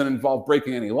 That doesn't involve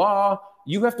breaking any law.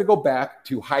 You have to go back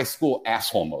to high school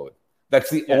asshole mode. That's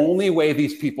the only way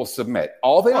these people submit.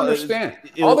 All they understand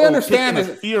is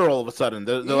fear. All of a sudden,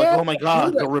 they're like, "Oh my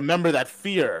god!" They'll remember that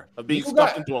fear of being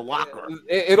stuffed into a locker.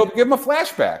 It'll give them a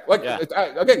flashback. Like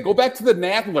again, go back to the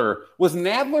Nadler. Was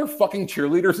Nadler fucking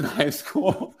cheerleaders in high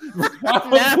school?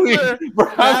 Probably.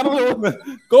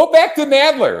 Go back to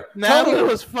Nadler. Nadler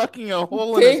was fucking a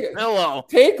hole in his pillow.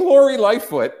 Take Lori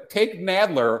Lightfoot. Take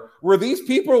Nadler. Were these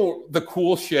people the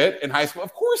cool shit in high school?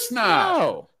 Of course not.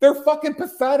 No. They're fucking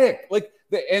pathetic.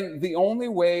 The only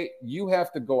way you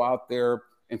have to go out there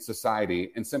in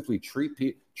society and simply treat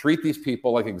these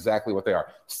people like exactly what they are.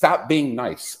 Stop being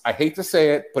nice. I hate to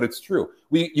say it, but it's true.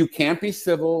 You can't be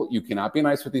civil. You cannot be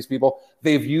nice with these people.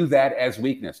 They view that as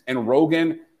weakness. And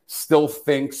Rogan still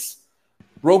thinks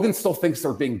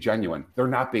they're being genuine. They're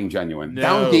not being genuine.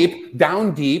 No.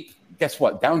 Down deep. Guess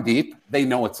what? Down deep, they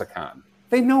know it's a con.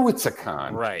 They know it's a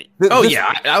con. Right. Go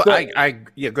ahead,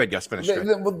 Gus, finish.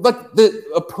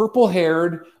 A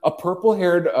purple-haired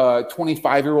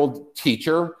 25-year-old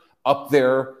teacher up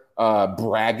there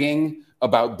bragging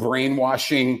about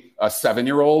brainwashing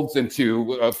 7-year-olds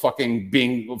into fucking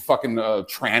being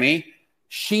tranny.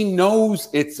 She knows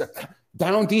it's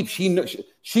down deep. She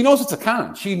knows it's a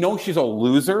con. She knows she's a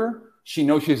loser. She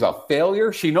knows she's a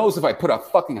failure. She knows if I put a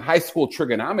fucking high school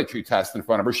trigonometry test in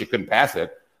front of her, she couldn't pass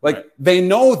it. They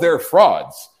know they're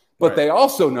frauds, but they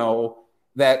also know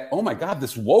that, oh my God,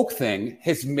 this woke thing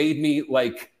has made me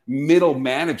like middle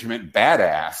management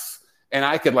badass. And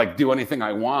I could do anything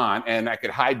I want. And I could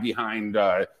hide behind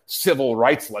civil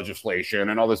rights legislation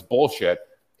and all this bullshit.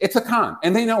 It's a con.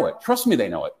 And they know it. Trust me, they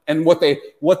know it. And what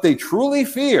they truly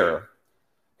fear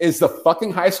is the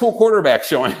fucking high school quarterback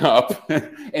showing up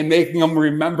and making them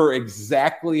remember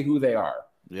exactly who they are.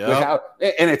 Yeah.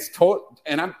 And it's total.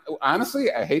 And I'm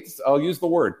honestly, I'll use the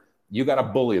word. You got to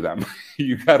bully them.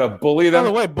 You got to bully them. By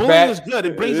the way, bullying is good.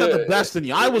 It brings out the best in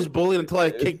you. I was bullied until I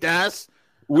kicked ass.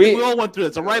 We all went through it.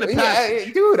 It's a rite of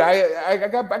passage. Dude, I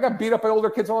got beat up by older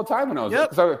kids all the time when I was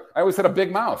because I always had a big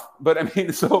mouth. But I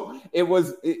mean, so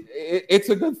it's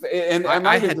a good thing. And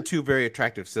I had two very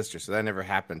attractive sisters, so that never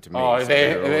happened to me. Oh, so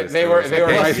they were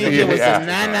nice to you. He was the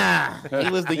nana. He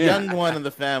was the young one in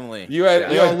the family. You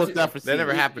all looked out for. That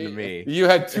never happened to me. You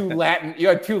had two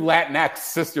Latinx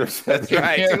sisters. That's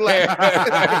right.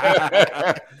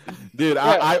 Dude,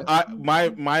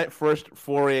 my first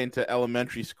foray into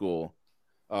elementary school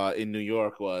in New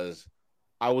York was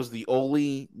I was the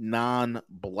only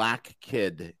non-black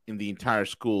kid in the entire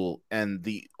school, and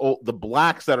the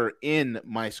blacks that are in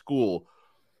my school,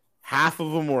 half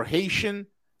of them were Haitian,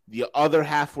 the other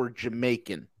half were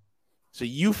Jamaican. So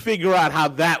you figure out how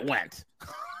that went.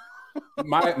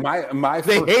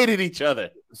 They hated each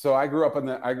other. So we grew up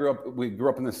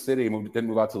in the city and didn't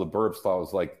move out to the burbs till I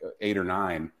was like 8 or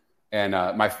 9, and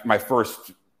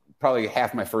probably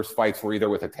half my first fights were either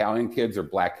with Italian kids or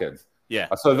black kids. Yeah.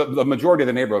 So the majority of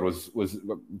the neighborhood was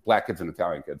black kids and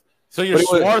Italian kids. So your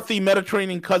swarthy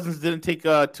Mediterranean cousins didn't take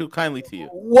too kindly to you.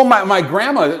 Well, my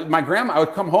grandma, I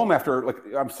would come home after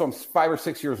I'm 5 or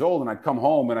 6 years old, and I'd come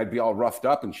home and I'd be all roughed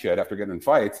up and shit after getting in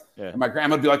fights. Yeah. And my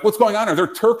grandma would be like, "What's going on? Are there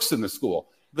Turks in the school?"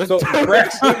 My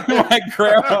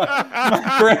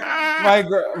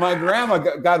grandma,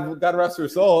 God rest her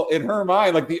soul, in her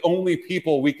mind, the only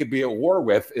people we could be at war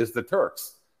with is the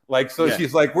Turks.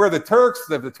 She's like, "We're the Turks.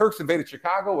 The Turks invaded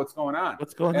Chicago. What's going on?"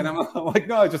 And I'm like,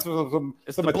 "No, it's just some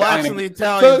the blacks and the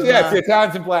Italians. So, yeah, it's the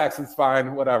Italians and blacks. It's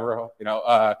fine, whatever,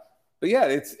 But yeah,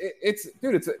 it's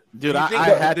dude. I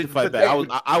had to fight back.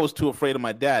 I was too afraid of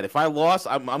my dad. If I lost,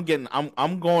 I'm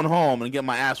going home and getting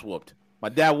my ass whooped. My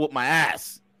dad whooped my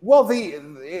ass. Well,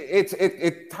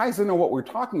 it ties into what we're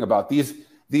talking about.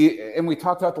 And we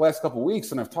talked about the last couple of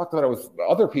weeks, and I've talked about it with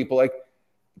other people. Like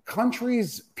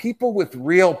people with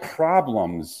real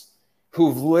problems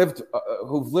who've lived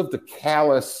a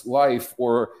callous life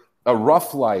or a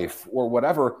rough life or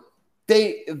whatever.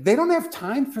 They don't have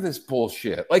time for this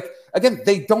bullshit. Like, again,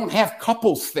 they don't have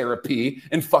couples therapy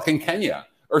in fucking Kenya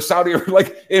or Saudi, or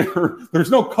there's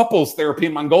no couples therapy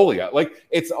in Mongolia. Like,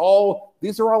 these are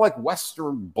all like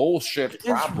Western bullshit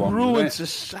problems. It's ruined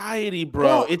society, bro.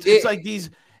 Well, it's like these,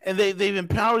 and they've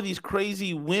empowered these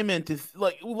crazy women to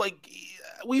like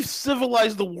we've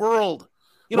civilized the world.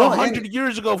 100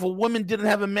 years ago, if a woman didn't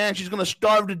have a man, she's gonna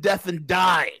starve to death and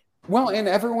die. Well, and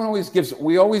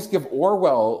we always give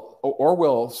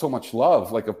Orwell so much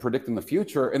love, like of predicting the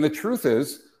future. And the truth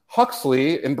is,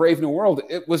 Huxley in Brave New World,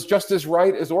 it was just as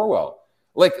right as Orwell.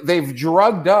 Like, they've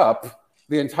drugged up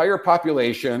the entire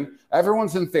population.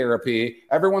 Everyone's in therapy.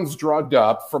 Everyone's drugged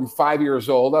up from 5 years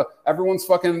old. Everyone's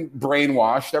fucking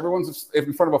brainwashed. Everyone's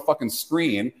in front of a fucking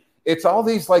screen. It's all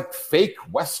these like fake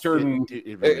Western.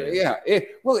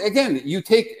 Well, again, you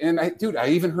take, and I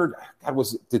even heard,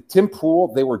 did Tim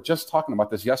Pool? They were just talking about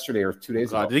this yesterday or 2 days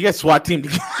ago. Did he get SWAT team?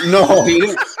 No, he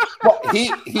didn't. Well, he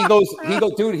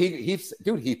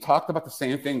talked about the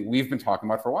same thing we've been talking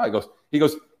about for a while. He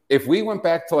goes, if we went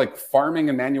back to like farming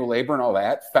and manual labor and all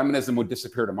that, feminism would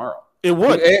disappear tomorrow. It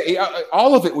would.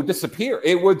 All of it would disappear.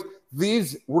 It would.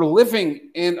 We're living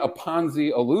in a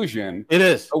Ponzi illusion. It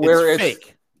is. Where it's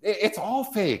fake. It's all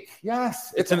fake.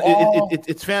 Yes, it's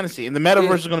fantasy, and the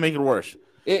metaverse is going to make it worse.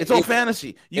 It's all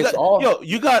fantasy.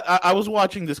 I was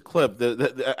watching this clip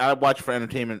that I watch for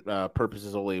entertainment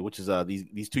purposes only, which is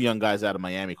these two young guys out of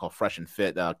Miami called Fresh and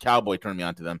Fit. Cowboy turned me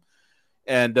on to them,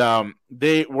 and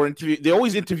they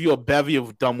always interview a bevy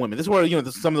of dumb women. This is where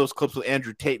some of those clips with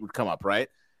Andrew Tate would come up, right?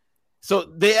 So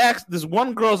they asked this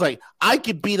one girl's like, "I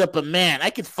could beat up a man. I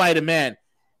could fight a man."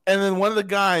 And then one of the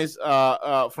guys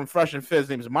from Fresh and Fit, his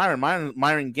name is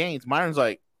Myron Gaines. Myron's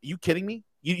like, "You kidding me?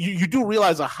 You do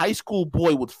realize a high school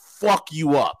boy would fuck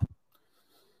you up?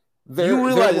 You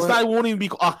realize it won't even be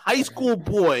a high school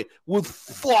boy would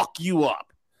fuck you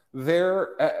up."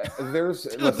 They're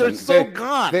so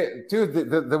gone.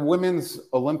 The women's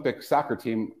Olympic soccer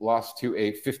team lost to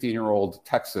a 15-year-old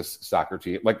Texas soccer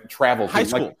team, like travel team. High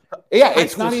school.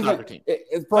 It's not even.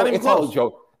 It's all a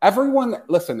joke. Everyone's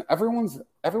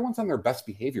on their best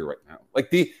behavior right now. Like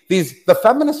the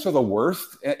feminists are the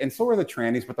worst, and so are the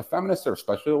trannies, but the feminists are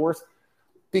especially the worst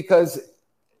because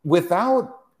it's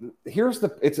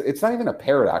not even a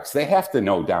paradox. They have to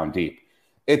know down deep.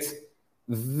 It's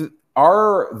the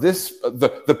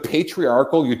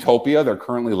patriarchal utopia they're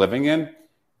currently living in.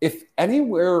 If any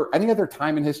other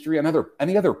time in history,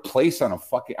 any other place on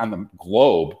the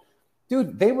globe,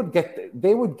 dude, they would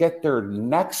get their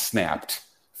necks snapped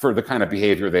for the kind of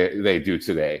behavior they do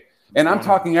today. And I'm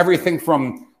talking everything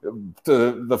from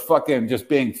the fucking just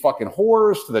being fucking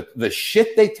whores to the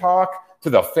shit they talk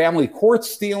to the family court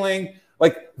stealing.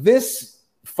 Like this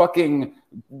fucking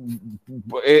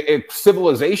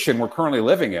civilization we're currently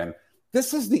living in.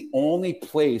 This is the only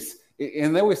place,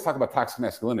 and they always talk about toxic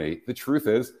masculinity. The truth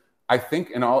is, I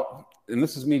think and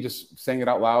this is me just saying it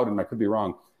out loud, and I could be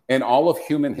wrong, in all of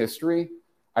human history,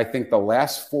 I think the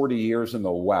last 40 years in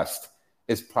the West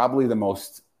is probably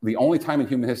the only time in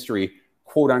human history,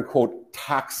 quote unquote,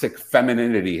 toxic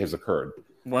femininity has occurred.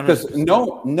 Because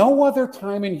no other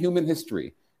time in human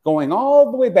history, going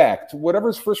all the way back to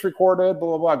whatever's first recorded,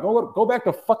 blah, blah, blah, go back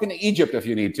to fucking Egypt if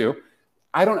you need to.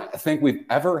 I don't think we've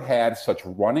ever had such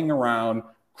running around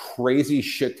crazy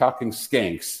shit talking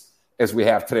skanks as we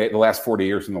have today, the last 40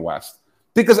 years in the West.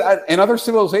 Because in other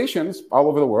civilizations all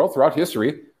over the world throughout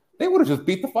history, they would have just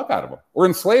beat the fuck out of them or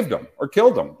enslaved them or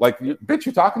killed them. Like, bitch,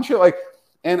 you're talking shit. Like,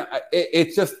 and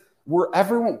it's just, we're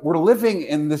living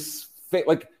in this,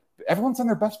 like, everyone's on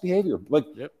their best behavior. Like,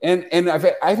 yep. And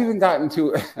I've even gotten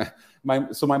to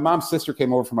my mom's sister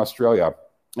came over from Australia,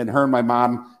 and her and my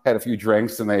mom had a few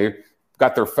drinks, and they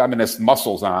got their feminist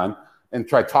muscles on and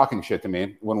tried talking shit to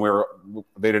me when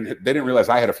they didn't realize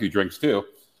I had a few drinks too.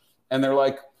 And they're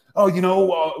like, "Oh,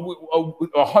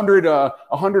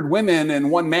 100 women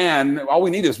and one man. All we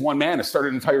need is one man to start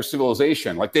an entire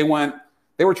civilization." Like they were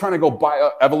trying to go by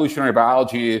evolutionary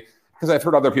biology, because I've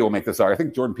heard other people make this argument. I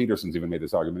think Jordan Peterson's even made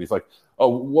this argument. He's like, "Oh,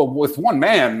 well, with one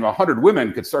man, 100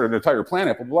 women could start an entire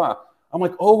planet, blah, blah." I'm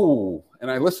like, "Oh," and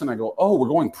I listen, I go, "Oh, we're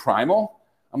going primal?"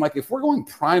 I'm like, if we're going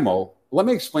primal, let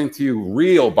me explain to you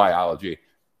real biology.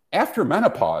 after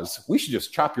menopause, we should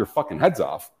just chop your fucking heads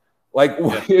off. Like,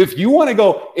 if you want to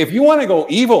go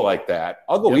evil like that,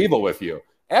 I'll go evil with you.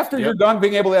 After you're done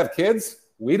being able to have kids,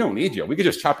 we don't need you. We could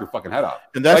just chop your fucking head off.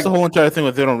 And that's the whole entire thing.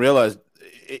 What they don't realize,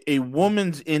 a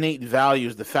woman's innate value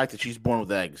is the fact that she's born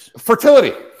with eggs.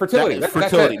 Fertility.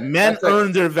 Fertility. Men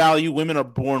earn their value. Women are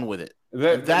born with it.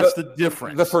 That's the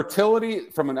difference. The fertility,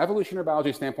 from an evolutionary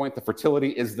biology standpoint, the fertility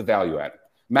is the value add.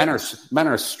 Men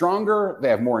are stronger. They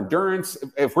have more endurance.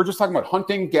 If we're just talking about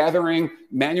hunting, gathering,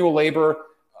 manual labor,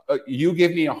 you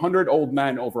give me 100 old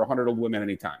men over 100 old women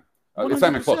anytime. It's not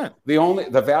even close.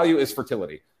 The value is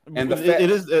fertility, and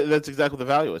that's exactly what the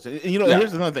value is. And,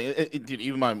 here's another thing.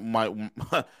 Even my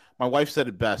wife said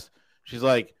it best. She's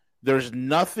like, "There's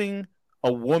nothing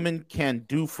a woman can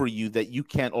do for you that you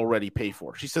can't already pay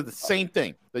for." She said the same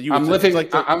thing that you. I'm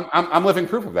living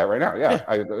proof of that right now. Yeah,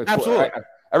 absolutely.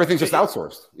 Everything's just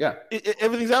outsourced. Yeah,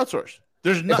 everything's outsourced.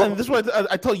 There's nothing. This is why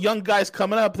I tell young guys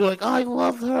coming up. They're like, "Oh, I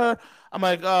love her." I'm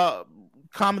like,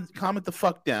 calm the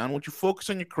fuck down. Won't you focus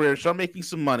on your career? Start making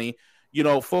some money.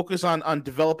 Focus on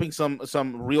developing some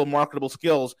real marketable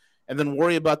skills, and then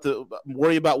worry about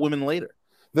women later.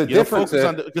 The difference is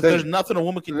because there's nothing a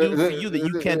woman can do for you that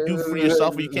you can't do for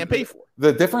yourself or you can't pay for.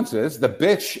 The difference is the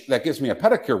bitch that gives me a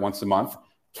pedicure once a month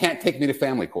can't take me to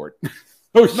family court.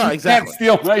 No, can't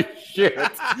steal my shit.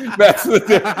 That's the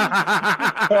difference.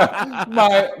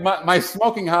 my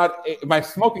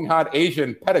smoking hot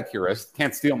Asian pedicurist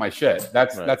can't steal my shit.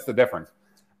 That's the difference.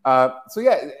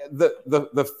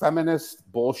 The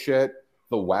feminist bullshit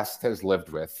the West has lived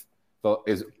with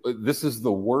this is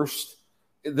the worst.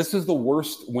 This is the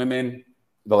worst women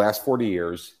the last 40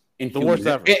 years in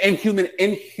human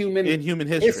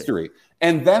history.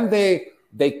 And then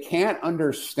they can't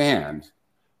understand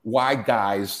why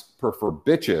guys prefer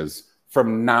bitches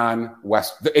from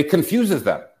non-West. It confuses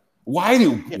them. Why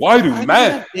do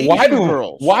men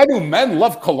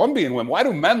love Colombian women? Why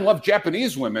do men love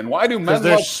Japanese women? Why do men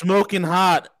love smoking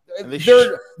hot?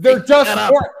 They're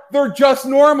just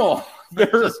normal.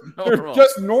 They're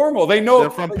just normal. They know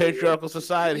they're from patriarchal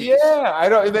society.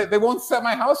 Yeah, they won't set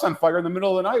my house on fire in the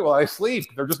middle of the night while I sleep.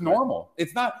 They're just normal.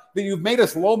 It's not that you've made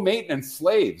us low maintenance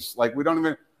slaves. Like we don't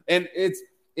even. And it's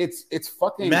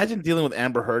fucking. Imagine dealing with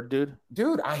Amber Heard, dude.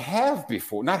 Dude, I have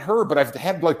before. Not her, but I've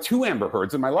had like 2 Amber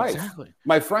Heards in my life. Exactly.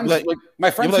 My friends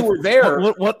who were there.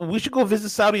 What? We should go visit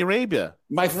Saudi Arabia.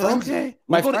 My friends. Okay.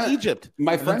 We'll go to Egypt.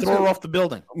 My friends throw her off the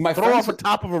building. Throw her off the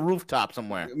top of a rooftop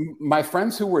somewhere. My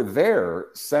friends who were there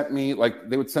sent me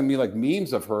they would send me like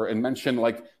memes of her and mention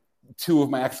like 2 of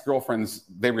my ex-girlfriends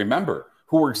they remember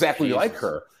who were exactly like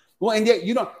her. Well, and yet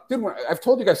I've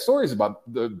told you guys stories about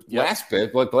the last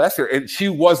year, and she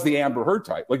was the Amber Heard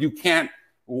type. Like you can't,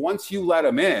 once you let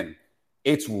them in,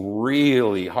 it's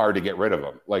really hard to get rid of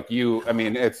them.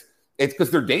 It's because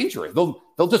they're dangerous.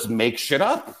 They'll just make shit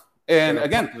up. And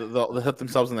again, they'll hit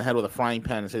themselves in the head with a frying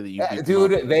pan and say that you,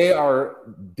 dude, they are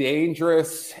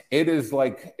dangerous. It is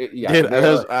like,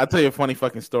 I'll tell you a funny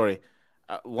fucking story.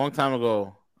 A long time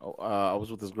ago, I was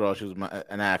with this girl. She was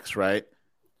an ex, right?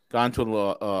 Got into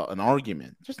an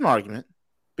argument, just an argument.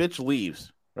 Bitch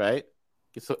leaves, right?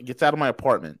 Gets out of my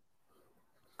apartment.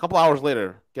 A couple hours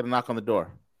later, get a knock on the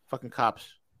door. Fucking cops.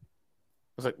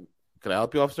 I was like, "Can I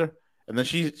help you, officer?" And then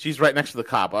she's right next to the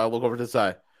cop. I look over to the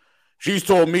side. She's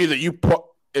told me that you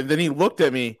and then he looked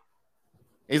at me.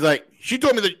 He's like, "She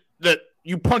told me that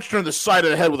you punched her in the side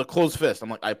of the head with a closed fist." I'm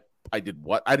like, I did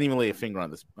what? I didn't even lay a finger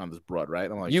on this broad,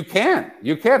 right? I'm like, you can't. And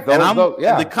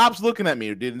the cop's looking at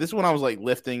me, dude. And this is when I was like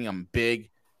lifting. I'm big,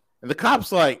 and the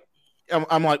cop's like,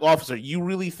 I'm like, "Officer, you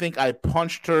really think I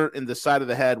punched her in the side of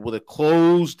the head with a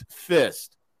closed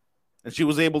fist?" And she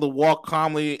was able to walk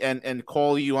calmly and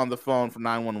call you on the phone for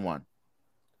 911.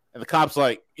 And the cop's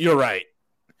like, "You're right.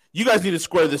 You guys need to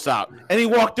square this out." And he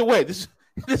walked away. This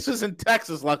is in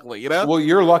Texas, luckily, Well,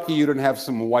 you're lucky you didn't have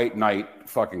some white knight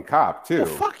fucking cop too.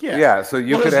 Well, fuck yeah. Yeah, so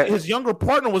his younger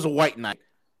partner was a white knight.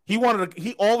 He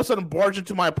all of a sudden barged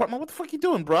into my apartment. What the fuck you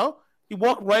doing, bro? He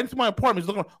walked right into my apartment. He's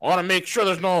looking. I want to make sure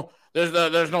there's no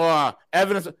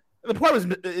evidence. The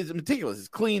apartment is meticulous. It's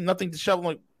clean, nothing disheveled.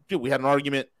 Like, dude, we had an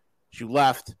argument. She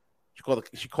left.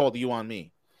 She called you on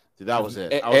me. Dude, that was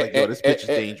it. I was like, yo, this bitch is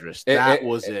dangerous. That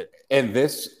was it. And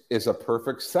this is a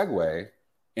perfect segue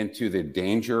into the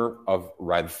danger of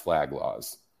red flag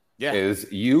laws. Yeah. Is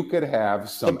you could have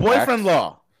some the boyfriend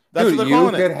law. That's dude, what they're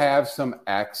calling you could have some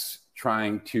ex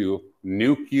trying to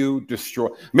nuke you, destroy,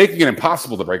 making it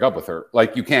impossible to break up with her.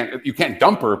 Like you can't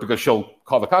dump her because she'll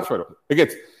call the cops right away.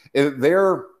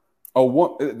 There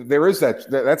is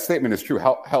that statement is true.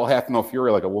 Hell hath no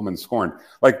fury like a woman scorned.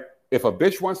 Like if a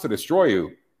bitch wants to destroy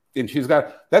you, and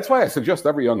that's why I suggest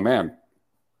every young man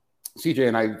CJ,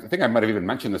 and I think I might have even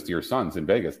mentioned this to your sons in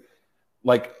Vegas,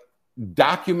 like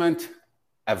document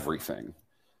everything.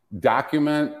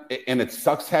 Document, and it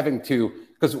sucks having to,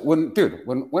 because when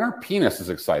our penis is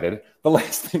excited, the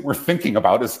last thing we're thinking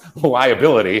about is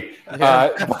liability.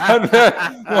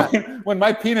 When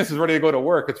my penis is ready to go to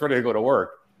work, it's ready to go to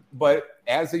work. But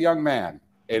as a young man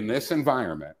in this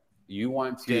environment, you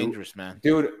want to, dangerous, man,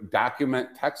 dude, document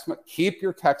keep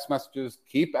your text messages,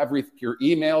 keep your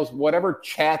emails, whatever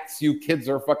chats you kids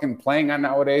are fucking playing on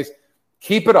nowadays,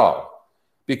 keep it all,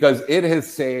 because it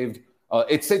has saved.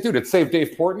 It saved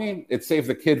Dave Portney. It saved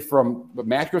the kid from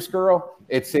Mattress Girl.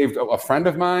 It saved a friend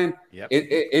of mine. Yep.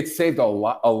 It saved a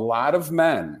lot of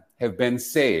men have been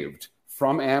saved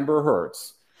from Amber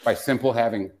Heard's by simple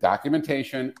having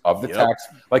documentation of the text.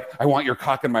 Like, I want your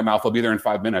cock in my mouth. I'll be there in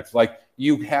 5 minutes. Like,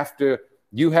 you have to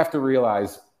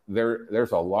realize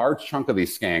there's a large chunk of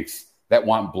these skanks that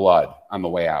want blood on the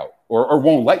way out, or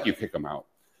won't let you kick them out.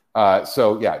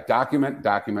 So yeah, document.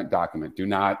 Do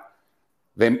not.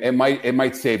 It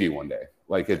might save you one day.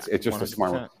 Like, it's just 100%. A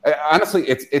smart one. Honestly,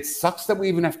 it sucks that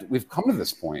we've come to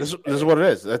this point. This is what it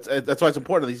is. That's why it's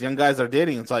important. These young guys that are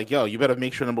dating, it's like, yo, you better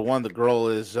make sure, number one, the girl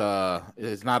is not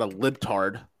a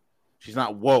libtard. She's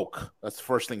not woke. That's the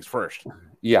first things first.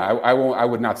 Yeah, I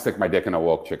would not stick my dick in a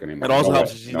woke chick anymore. It also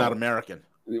helps she's not American.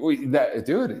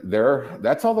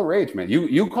 That's all the rage, man.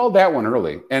 You called that one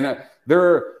early, and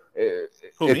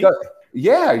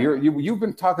yeah, you've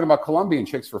been talking about Colombian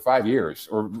chicks for 5 years,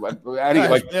 or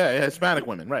Hispanic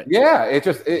women, right? Yeah, it's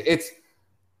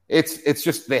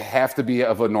just they have to be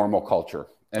of a normal culture,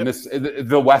 and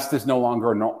the West is no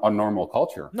longer a normal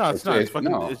culture. No, it's not.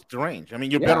 It's deranged. I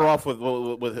mean, you're better off with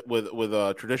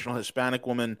traditional Hispanic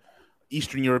women,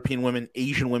 Eastern European women,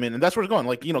 Asian women, and that's where it's going.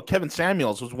 Like, Kevin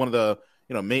Samuels was one of the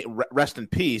rest in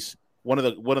peace, one of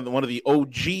the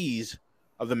OGs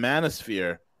of the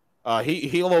manosphere.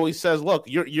 He'll always says, look,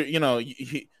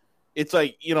 it's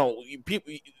like,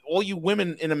 people, all you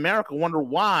women in America wonder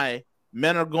why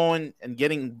men are going and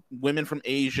getting women from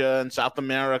Asia and South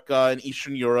America and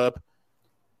Eastern Europe,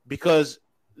 because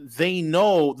they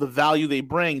know the value they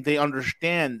bring. They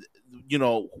understand,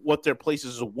 what their place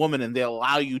is as a woman, and they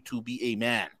allow you to be a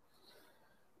man.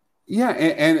 Yeah.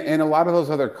 And a lot of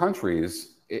those other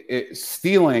countries,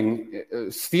 stealing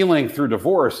through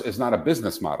divorce is not a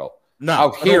business model. No,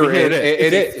 out here it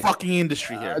is a fucking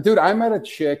industry here. Dude, I met a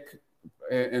chick,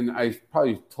 and I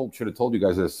probably should have told you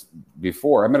guys this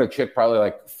before. I met a chick probably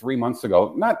like 3 months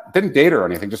ago. Didn't date her or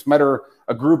anything. Just met her,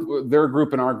 their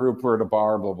group and our group were at a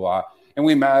bar, blah, blah. And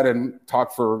we met and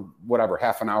talked for whatever,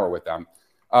 half an hour with them.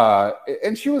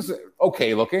 And she was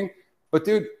okay looking, but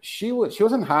dude, she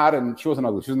wasn't hot and she wasn't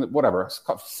ugly. She was whatever,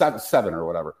 7 or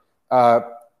whatever.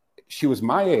 She was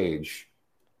my age,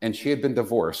 and she had been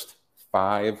divorced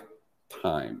 5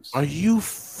 times. Are you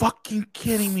fucking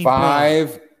kidding me?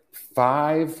 Five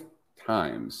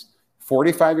times.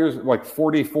 45 years, like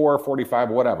 44, 45,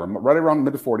 whatever, right around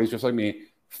mid-40s, just like me.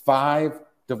 5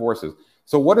 divorces.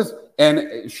 So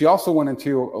and she also went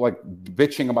into like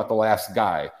bitching about the last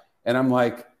guy. And I'm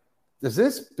like, does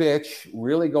this bitch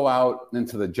really go out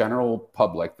into the general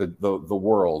public, the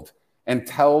world, and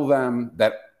tell them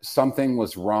that something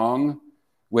was wrong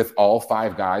with all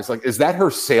 5 guys? Like, is that her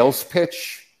sales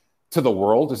pitch to the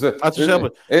world? They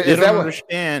don't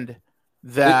understand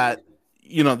that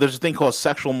there's a thing called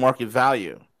sexual market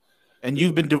value, and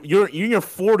you're in your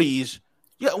 40s.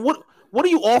 Yeah, what are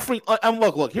you offering?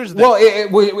 Look. Here's the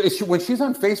thing. Well, when she's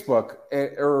on Facebook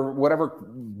or whatever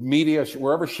media,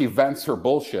 wherever she vents her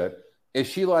bullshit, is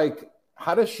she like?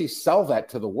 How does she sell that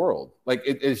to the world? Like,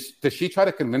 does she try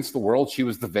to convince the world she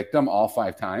was the victim all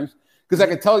 5 times? Because I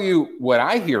can tell you what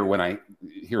I hear when I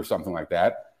hear something like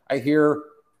that. I hear,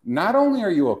 not only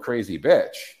are you a crazy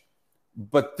bitch,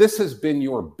 but this has been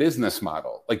your business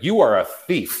model. Like, you are a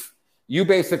thief. You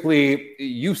basically,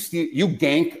 you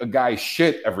gank a guy's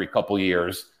shit every couple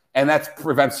years, and that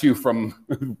prevents you from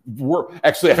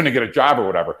actually having to get a job or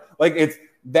whatever. Like,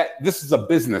 this is a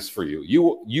business for you.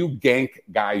 You gank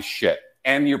guys' shit,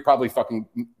 and you're probably fucking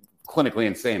clinically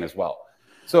insane as well.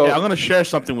 So I'm going to share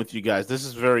something with you guys. This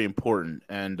is very important,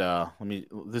 and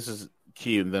this is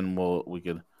key, and then we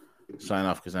could sign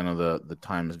off because I know the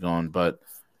time is gone. But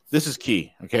this is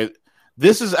key. Okay,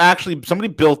 this is actually somebody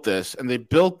built this, and they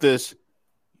built this.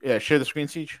 Yeah, share the screen,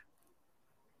 Siege.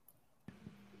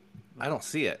 I don't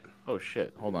see it. Oh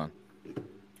shit! Hold on.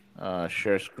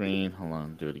 Share screen. Hold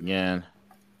on. Do it again.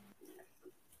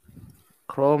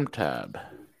 Chrome tab.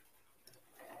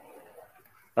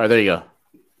 All right, there you go. All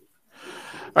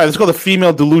right, let's go to the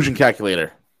female delusion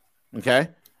calculator. Okay.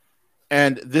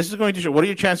 And this is going to show what are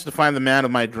your chances to find the man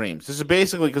of my dreams. This is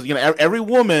basically because every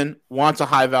woman wants a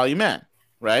high value man,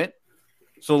 right?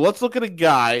 So let's look at a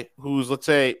guy who's, let's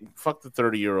say, fuck the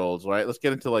 30-year-olds, right? Let's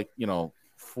get into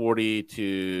 40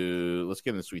 to, let's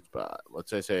get in the sweet spot.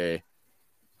 Let's say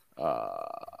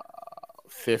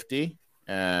 50,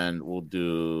 and we'll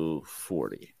do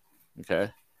 40. Okay.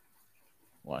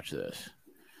 Watch this.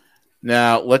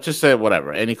 Now, let's just say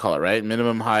whatever, any color, right?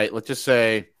 Minimum height. Let's just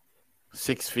say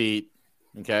 6 feet.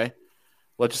 Okay.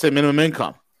 Let's just say minimum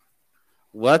income.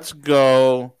 Let's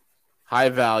go high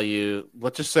value.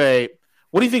 Let's just say,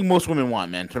 what do you think most women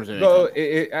want, man, in terms of income?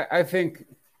 I think,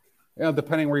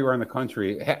 depending where you are in the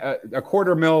country, a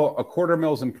quarter mil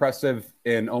is impressive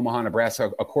in Omaha,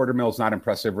 Nebraska. A quarter mil is not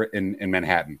impressive in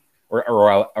Manhattan or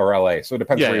LA. So it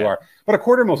depends where you are. But a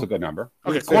quarter mil is a good number.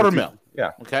 Okay, quarter mil.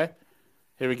 Yeah. Okay.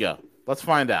 Here we go. Let's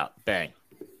find out. Bang.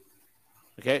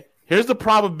 Okay. Here's the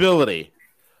probability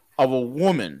of a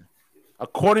woman,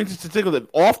 according to statistics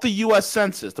off the U.S.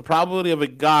 Census, the probability of a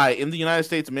guy in the United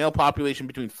States male population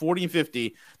between 40 and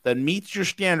 50 that meets your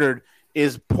standard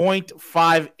is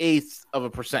 0.58%,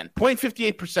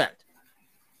 0.58%.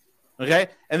 Okay,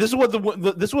 and this is what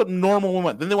this is what normal women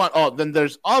want. Then they want. Oh, then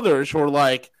there's others who are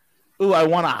like, "Ooh, I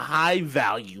want a high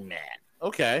value man."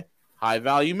 Okay, high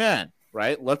value man.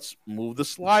 Right. Let's move the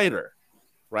slider.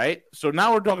 Right. So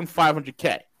now we're talking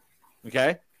 500K.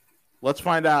 Okay. Let's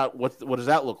find out what does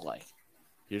that look like.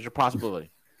 Here's your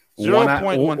possibility.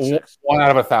 0.16. 1 out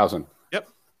of 1,000. Yep.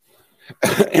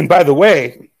 And by the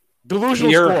way,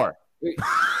 delusional score.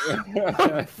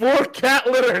 4 cat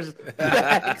litters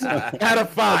out of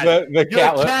 5. You're a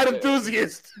cat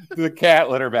enthusiast. The cat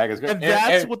litter bag is good. And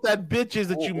that's what that bitch is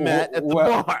that you met at the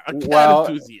bar. A cat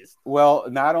enthusiast. Well,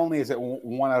 not only is it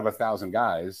 1 out of 1,000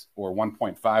 guys or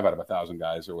 1.5 out of 1,000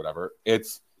 guys or whatever,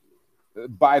 it's,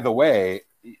 by the way,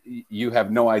 you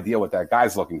have no idea what that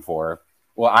guy's looking for.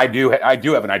 Well, I do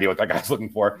have an idea what that guy's looking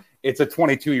for. It's a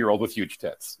 22-year-old with huge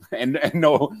tits or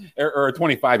a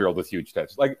 25-year-old with huge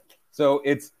tits. So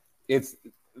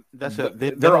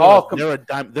they're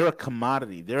a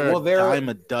commodity. They're a dime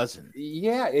a dozen.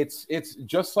 Yeah, it's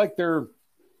just like they're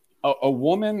a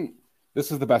woman.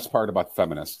 This is the best part about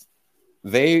feminists.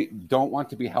 They don't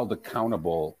want to be held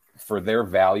accountable for their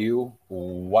value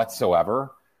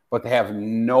whatsoever, but they have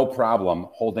no problem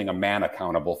holding a man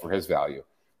accountable for his value.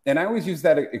 And I always use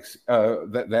that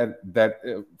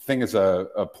thing as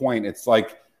a point. It's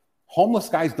like homeless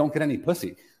guys don't get any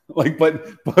pussy.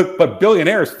 But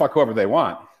billionaires fuck whoever they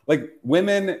want. Like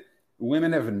women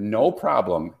have no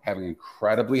problem having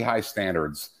incredibly high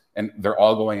standards, and they're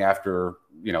all going after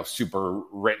super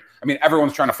rich. I mean,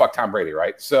 everyone's trying to fuck Tom Brady,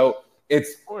 right? So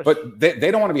but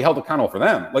they don't want to be held accountable for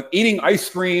them. Like eating ice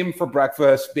cream for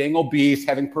breakfast, being obese,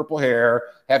 having purple hair,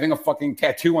 having a fucking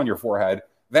tattoo on your forehead.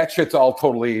 That shit's all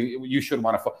totally. You should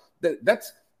want to.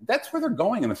 That's where they're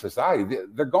going in the society.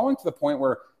 They're going to the point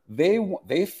where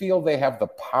they feel they have the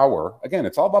power. Again,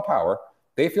 it's all about power.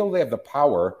 They feel they have the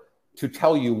power to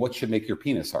tell you what should make your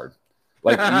penis hard.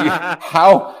 Like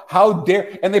how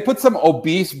dare? And they put some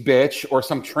obese bitch or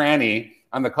some tranny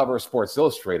on the cover of Sports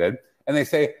Illustrated, and they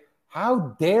say,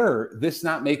 "How dare this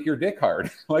not make your dick hard?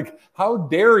 Like, how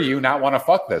dare you not want to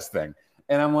fuck this thing?"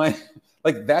 And I'm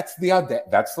like that's the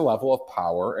level of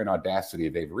power and audacity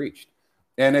they've reached.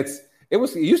 And it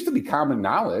used to be common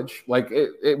knowledge. But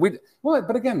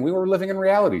again, we were living in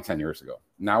reality 10 years ago.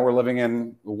 Now we're living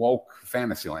in woke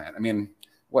fantasy land. I mean,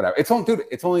 whatever. It's only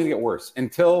going to get worse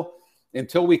until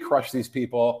we crush these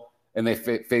people and they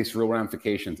face real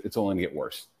ramifications. It's only going to get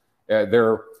worse.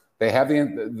 They have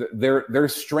their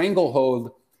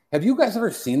stranglehold. Have you guys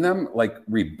ever seen them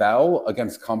rebel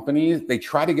against companies? They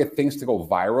try to get things to go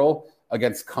viral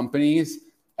against companies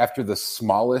after the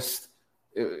smallest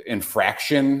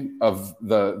infraction of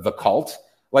the cult.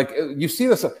 You see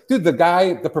this, dude.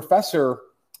 The professor,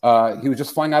 he was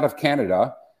just flying out of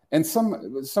Canada, and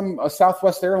some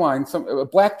Southwest Airline, a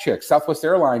black chick, Southwest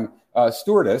Airline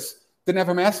stewardess didn't have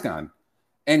a mask on,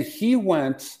 and he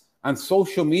went on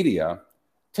social media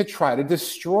to try to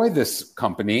destroy this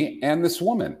company and this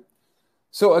woman.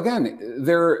 So again,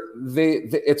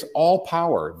 it's all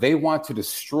power. They want to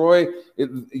destroy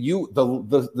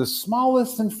the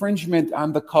smallest infringement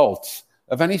on the cult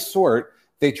of any sort.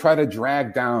 They try to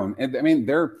drag down, and I mean,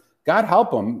 God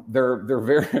help them.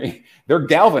 They're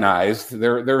galvanized.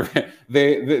 They're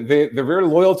very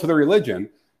loyal to their religion.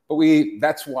 But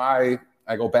that's why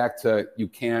I go back to you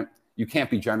can't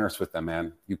be generous with them,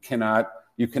 man. You cannot.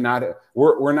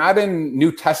 We're not in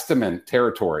New Testament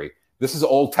territory. This is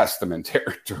Old Testament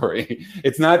territory.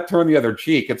 It's not turn the other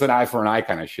cheek. It's an eye for an eye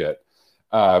kind of shit.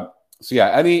 So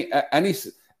yeah,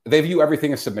 they view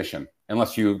everything as submission,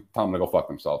 unless you tell them to go fuck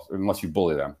themselves, or unless you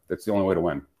bully them. That's the only way to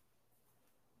win.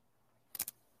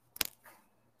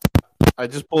 I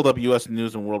just pulled up U.S.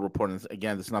 News and World Report, and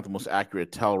again, this is not the most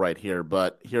accurate tell right here,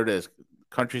 but here it is.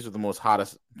 Countries with the most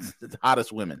hottest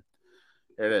women.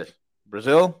 Here it is.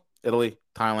 Brazil, Italy,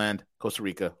 Thailand, Costa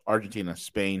Rica, Argentina,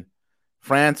 Spain,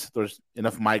 France. There's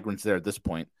enough migrants there at this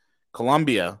point.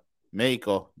 Colombia,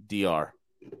 Mexico, DR.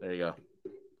 There you go.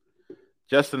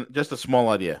 Just a small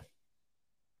idea.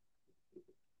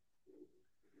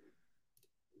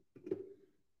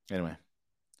 Anyway.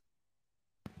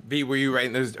 V, were you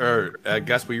writing those, or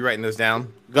Gus, were you writing those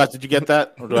down? Gus, did you get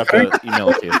that? Or do I have to email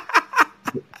it to you?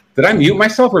 Did I mute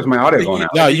myself, or is my audio going out?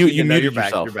 No, you muted back.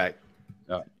 yourself. You're back.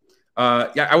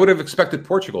 Yeah, I would have expected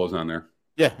Portugal is on there.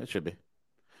 Yeah, it should be.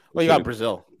 Well, you got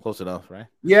Brazil. Close enough, right?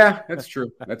 Yeah, that's true.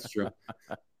 That's true.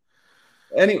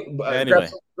 Anyway.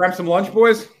 Grab some lunch,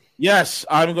 boys? Yes,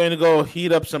 I'm going to go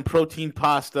heat up some protein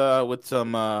pasta with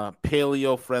some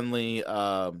paleo-friendly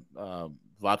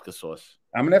vodka sauce.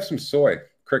 I'm going to have some soy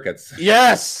crickets.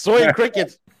 Yes, soy and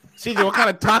crickets. CJ, what kind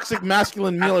of toxic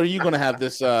masculine meal are you going to have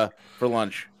this for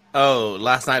lunch? Oh,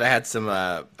 last night I had some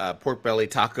pork belly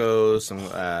tacos, some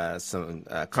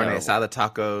carne asada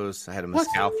tacos. I had a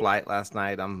mezcal flight last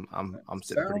night. I'm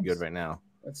sitting pretty good right now.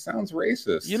 That sounds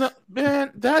racist. You know,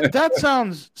 man, that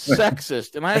sounds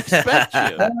sexist, and I expect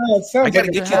you. I got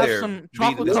to get you there. Some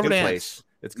chocolate covered ants.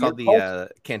 It's called the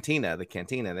Cantina. The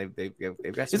Cantina. They've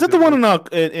got. Is that the one in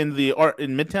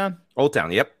Midtown? Old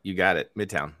Town. Yep, you got it.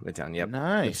 Midtown. Yep.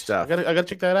 Nice good stuff. I gotta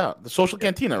check that out. The Social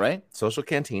Cantina, right? Social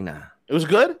Cantina. It was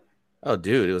good. Oh,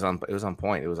 dude, it was on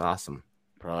point. It was awesome,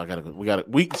 bro. We gotta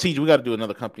do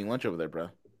another company lunch over there,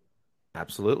 bro.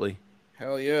 Absolutely.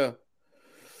 Hell yeah.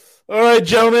 All right,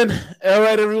 gentlemen. All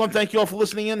right, everyone. Thank you all for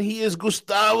listening in. He is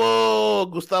Gustavo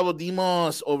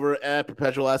Dimos over at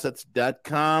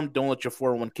perpetualassets.com. Don't let your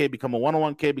 401k become a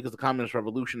 101k because the communist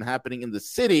revolution happening in the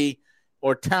city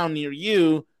or town near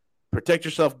you. Protect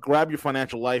yourself. Grab your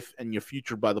financial life and your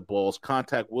future by the balls.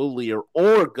 Contact Will Lear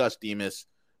or Gus Demas,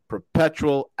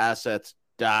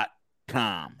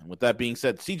 perpetualassets.com. And with that being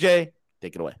said, CJ,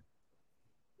 take it away.